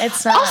right.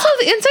 It's not. Also,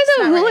 the insides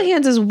of a hula right.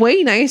 hands is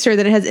way nicer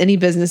than it has any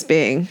business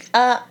being.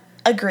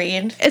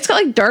 Agreed. It's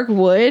got like dark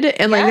wood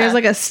and like there's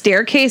like a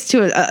staircase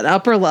to an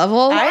upper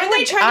level. I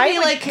would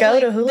go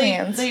to hula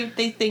hands.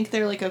 They think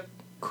they're like a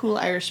cool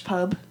Irish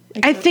pub.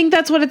 Like I think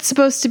that's what it's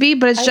supposed to be,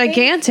 but it's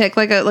gigantic,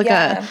 like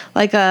a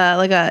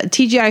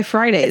TGI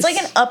Fridays. It's like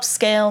an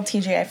upscale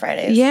TGI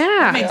Fridays.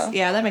 Yeah.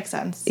 That makes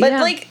sense. But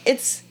like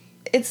it's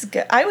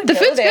good. I would The go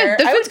food's there.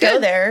 good. The I food's would go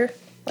good. there.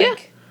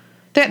 Like,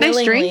 they got nice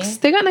willingly. drinks.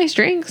 They got nice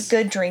drinks.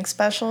 Good drink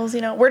specials,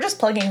 We're just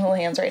plugging hula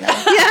hands right now.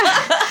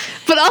 Yeah.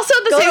 But also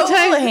at the same to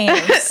hula time,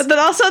 hands. but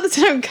also at the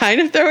time, I'm kind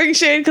of throwing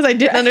shade because I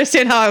didn't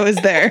understand how I was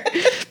there.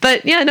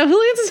 But yeah, no,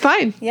 hula hands is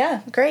fine.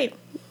 Yeah, great.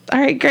 All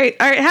right, great.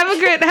 All right,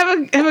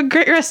 have a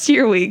great rest of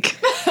your week.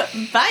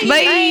 Bye.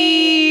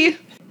 Bye.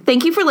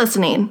 Thank you for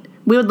listening.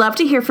 We would love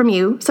to hear from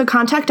you, so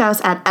contact us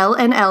at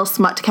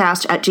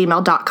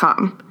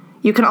lnlsmutcast@gmail.com.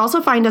 You can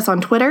also find us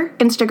on Twitter,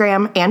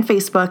 Instagram, and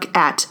Facebook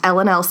at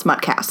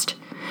lnlsmutcast.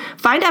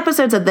 Find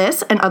episodes of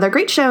this and other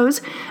great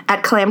shows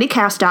at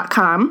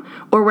calamitycast.com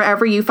or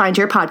wherever you find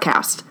your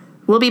podcast.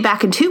 We'll be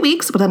back in 2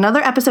 weeks with another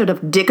episode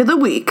of Dick of the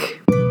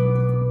Week.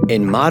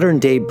 In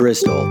modern-day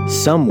Bristol,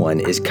 someone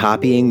is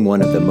copying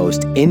one of the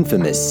most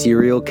infamous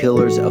serial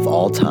killers of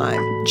all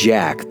time,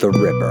 Jack the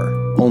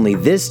Ripper. Only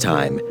this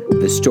time,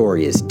 the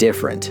story is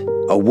different.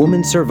 A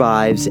woman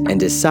survives and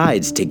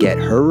decides to get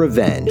her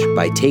revenge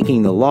by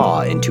taking the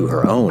law into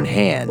her own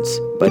hands.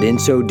 But in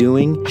so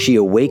doing, she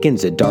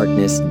awakens a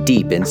darkness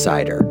deep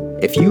inside her.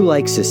 If you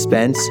like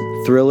suspense,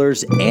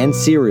 thrillers, and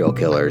serial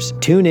killers,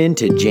 tune in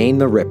to Jane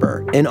the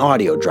Ripper, an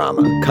audio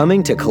drama,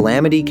 coming to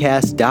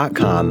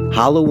calamitycast.com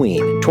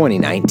Halloween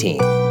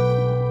 2019.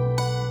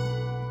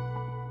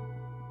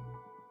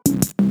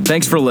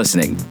 Thanks for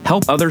listening.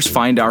 Help others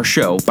find our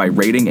show by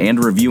rating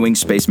and reviewing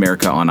Space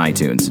America on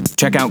iTunes.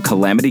 Check out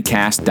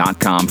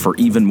calamitycast.com for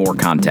even more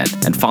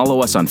content, and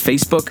follow us on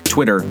Facebook,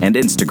 Twitter, and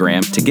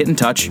Instagram to get in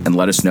touch and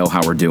let us know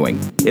how we're doing.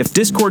 If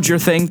Discord's your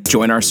thing,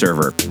 join our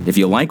server. If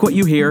you like what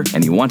you hear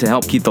and you want to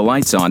help keep the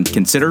lights on,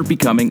 consider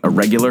becoming a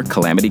regular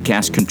Calamity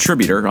Cast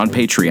contributor on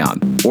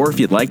Patreon. Or if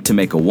you'd like to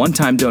make a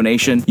one-time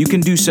donation, you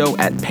can do so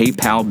at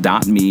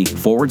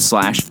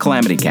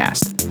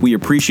paypal.me/calamitycast. We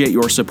appreciate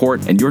your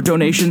support, and your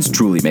donations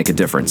truly make a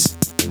difference.